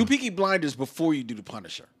and now. Do Peaky Blinders before you do the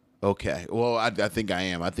Punisher. Okay. Well, I think I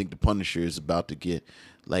am. I think the Punisher is about to get,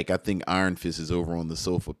 like, I think Iron Fist is over on the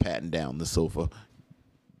sofa, patting down the sofa.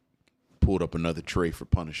 Pulled up another tray for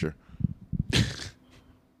Punisher.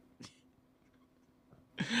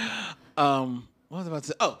 What was I about to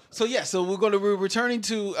say? Oh, so we're going to be returning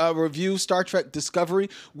to review Star Trek Discovery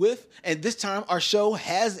and this time our show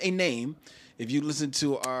has a name. If you listen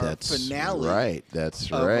to our That's finale, right.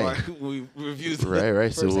 That's of right. we reviewed the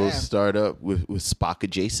Right. So first we'll half. start up with Spock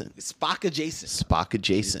adjacent. Spock Adjacent. Spock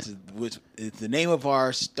adjacent. Which is the name of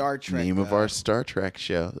our Star Trek. Name of our Star Trek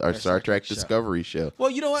show, our Star Trek show. Discovery show.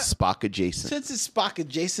 Well, you know what? Spock adjacent. Since it's Spock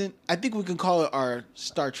Adjacent, I think we can call it our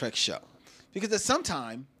Star Trek show, because at some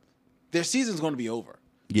time their season's going to be over,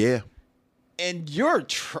 Yeah. and you're a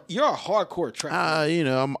hardcore Trekker. You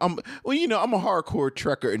know, I'm a hardcore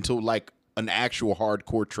Trekker until like an actual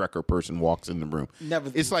hardcore Trekker person walks in the room.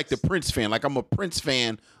 It's like the Prince fan. Like I'm a Prince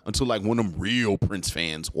fan until like one of them real Prince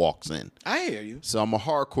fans walks in. I hear you. So I'm a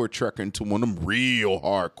hardcore Trekker until one of them real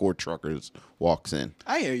hardcore truckers walks in.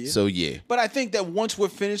 I hear you. So yeah, But I think that once we're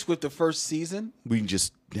finished with the first season, we can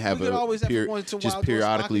just have We could always every once in a while just do a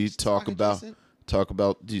periodically Spock talk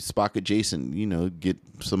about the Spock adjacent. You know, get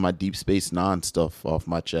some of my Deep Space Nine stuff off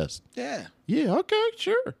my chest. yeah, Yeah. Okay.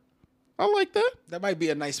 Sure. I like that. that might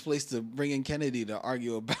be a nice place to bring in Kennedy to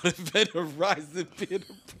argue about Event Horizon being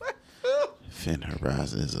a black film. Event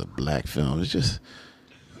Horizon is a black film. It's just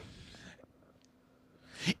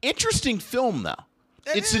interesting film, though.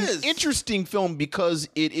 It's is. an interesting film because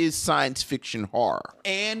it is science fiction horror.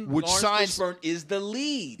 And Which Lawrence science- Fishburne is the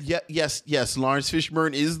lead. Yes. Lawrence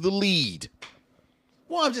Fishburne is the lead.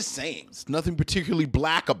 Well, I'm just saying. There's nothing particularly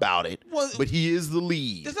black about it, Well, but he is the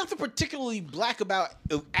lead. There's nothing particularly black about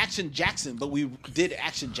Action Jackson, but we did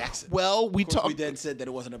Action Jackson. Well, we Of course, we talked. then said that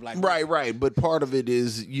it wasn't a black movie. Right. But part of it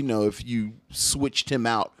is, you know, if you switched him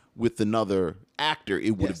out with another actor,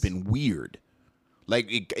 it would have Yes. been weird.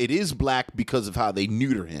 Like, it is black because of how they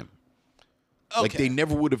neuter him. Like, Okay. they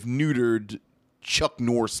never would have neutered Chuck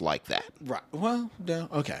Norris like that. Right. Well, no.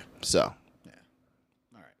 Okay. So, Yeah.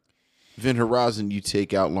 All right. Event Horizon, you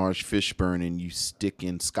take out Lawrence Fishburne and you stick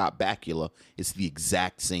in Scott Bakula. It's the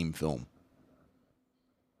exact same film.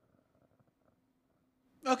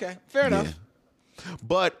 Okay. Fair enough.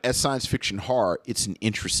 But as science fiction horror, it's an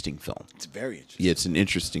interesting film. It's very interesting. Yeah, it's an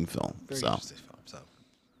interesting film. Very So, interesting film. So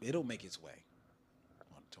it'll make its way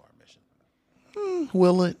onto our mission.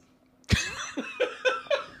 will it?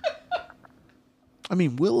 I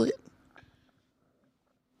mean, will it?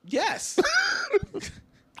 Yes.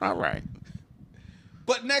 All right.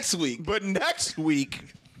 But next week, But next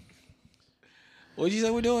week, what did you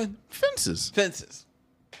say we're doing? Fences. Fences.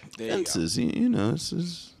 There you go. Fences. You know,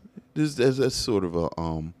 that's sort of a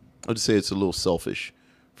I'd say it's a little selfish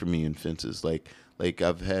for me in Fences. Like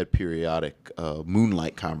I've had periodic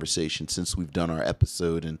Moonlight conversations since we've done our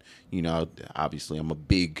episode, and you know, obviously I'm a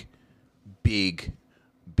big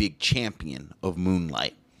champion of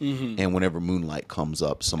Moonlight. And whenever Moonlight comes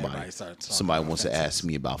up, Everybody starts talking somebody about wants to Fences. ask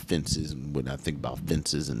me about Fences and what I think about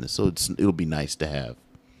Fences, and so it'll be nice to have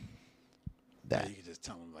that. You can just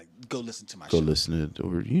tell them, like, go listen to my Go show. listen to,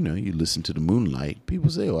 or you know, you listen to the Moonlight. People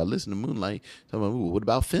say, "Oh, I listen to Moonlight." Talking about, "Ooh, what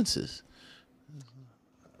about Fences?"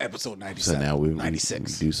 Episode So 97. now we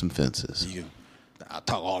 96. do some Fences. I'll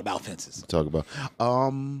talk all about Fences. Talk about.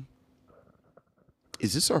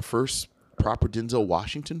 Is this our first proper Denzel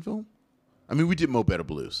Washington film? I mean, we did Mo Better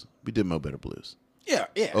Blues. Yeah.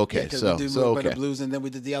 Okay, Yeah, 'cause so- we did so, Better okay. Blues, and then we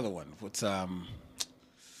did the other one. What's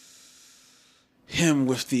him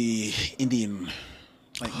with the Indian?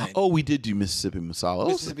 Like, Oh, we did do Mississippi Masala.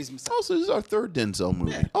 Mississippi's Masala. Also, this is our third Denzel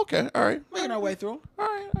movie. Yeah. Okay, all right. making our way through. All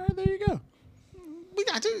right, there you go. We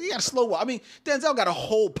got you got to slow walk. I mean, Denzel got a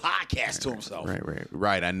whole podcast to himself.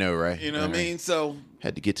 Right. I know, right? You know what I mean? So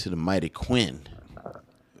Had to get to the Mighty Quinn,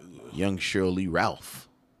 young Shirley Ralph.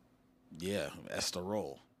 yeah, Esther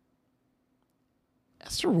Roll.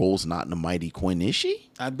 Esther Roll's not in the Mighty Quinn, is she?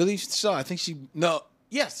 I believe so. I think she. No.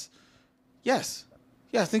 Yes.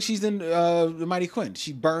 Yeah, I think she's in the Mighty Quinn.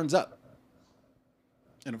 She burns up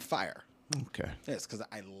in a fire. Okay. Yes, because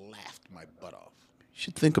I laughed my butt off. You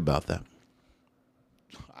should think about that.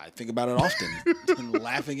 I think about it often and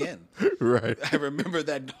laugh again. Right. I remember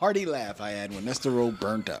that hearty laugh I had when Esther Roll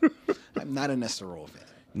burnt up. I'm not an Esther Roll fan.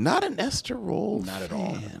 Not an Esther Roll. Not at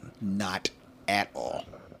all. fan. Not at all.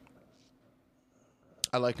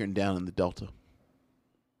 I like her in Down in the Delta.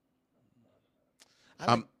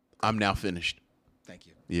 I'm now finished. Thank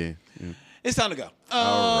you. Yeah. It's time to go.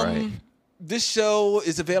 All right. This show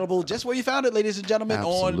is available just where you found it, ladies and gentlemen,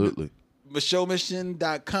 Absolutely. on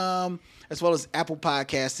showmission.com, as well as Apple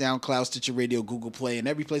Podcasts, SoundCloud, Stitcher Radio, Google Play, and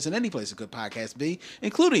every place and any place a good podcast be,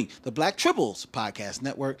 including the Black Tribbles Podcast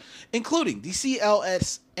Network, including the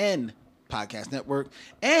CLSN Podcast Network,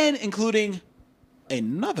 and including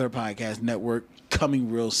another podcast network coming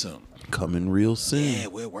real soon. Coming real soon. Yeah,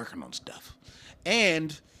 we're working on stuff.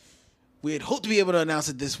 And we had hoped to be able to announce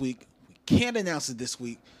it this week. We can't announce it this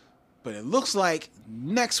week But it looks like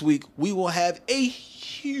next week we will have a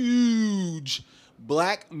huge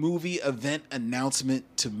black movie event announcement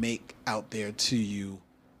to make out there to you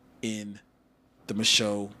in the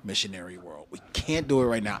Micheaux missionary world. We can't do it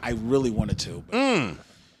right now. I really wanted to, but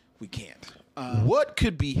we can't. What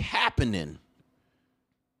could be happening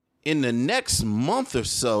in the next month or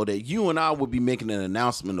so that you and I will be making an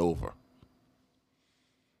announcement over?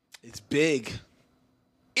 It's big.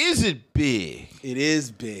 Is it big? It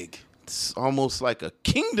is big. It's almost like a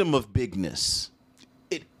kingdom of bigness.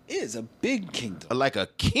 It is a big kingdom. Like a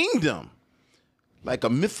kingdom. Like a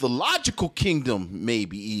mythological kingdom,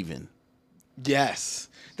 maybe even. Yes.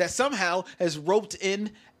 That somehow has roped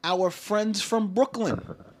in our friends from Brooklyn.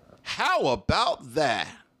 How about that?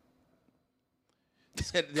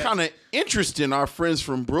 Kind of interesting. Our friends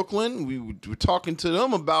from Brooklyn, we were talking to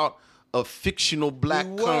them about a fictional black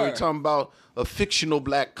country. We're talking about a fictional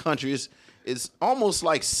black country. It's almost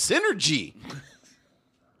like synergy.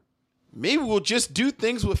 Maybe we'll just do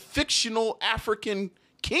things with fictional African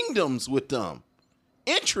kingdoms with them.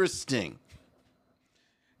 Interesting.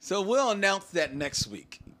 So we'll announce that next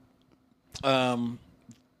week.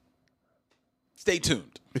 Stay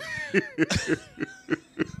tuned. We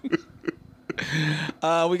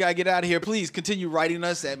got to get out of here. Please continue writing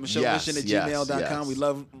us at micheauxmission@gmail.com. We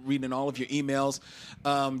love reading all of your emails.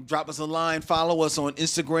 Drop us a line. Follow us on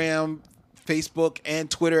Instagram, Facebook, and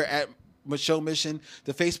Twitter at Micheaux Mission.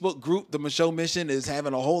 The Facebook group, the Micheaux Mission, is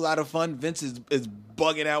having a whole lot of fun. Vince is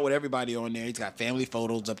bugging out with everybody on there. He's got family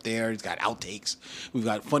photos up there. He's got outtakes. We've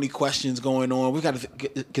got funny questions going on. We've got to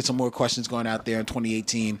get some more questions going out there in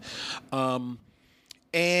 2018.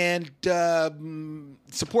 And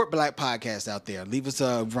support Black Podcasts out there. Leave us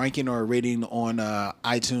a ranking or a rating on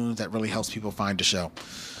iTunes. That really helps people find the show.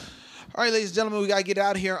 All right, ladies and gentlemen, we got to get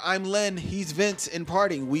out of here. I'm Len. He's Vince. In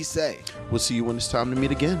parting, we say, we'll see you when it's time to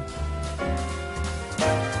meet again.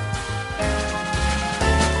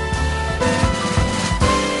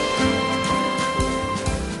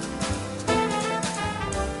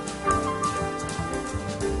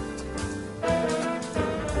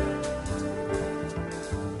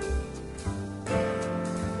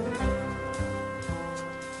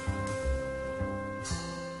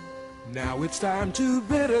 Now it's time to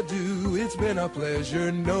bid adieu. It's been a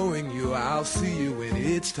pleasure knowing you. I'll see you when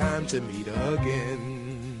it's time to meet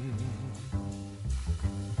again.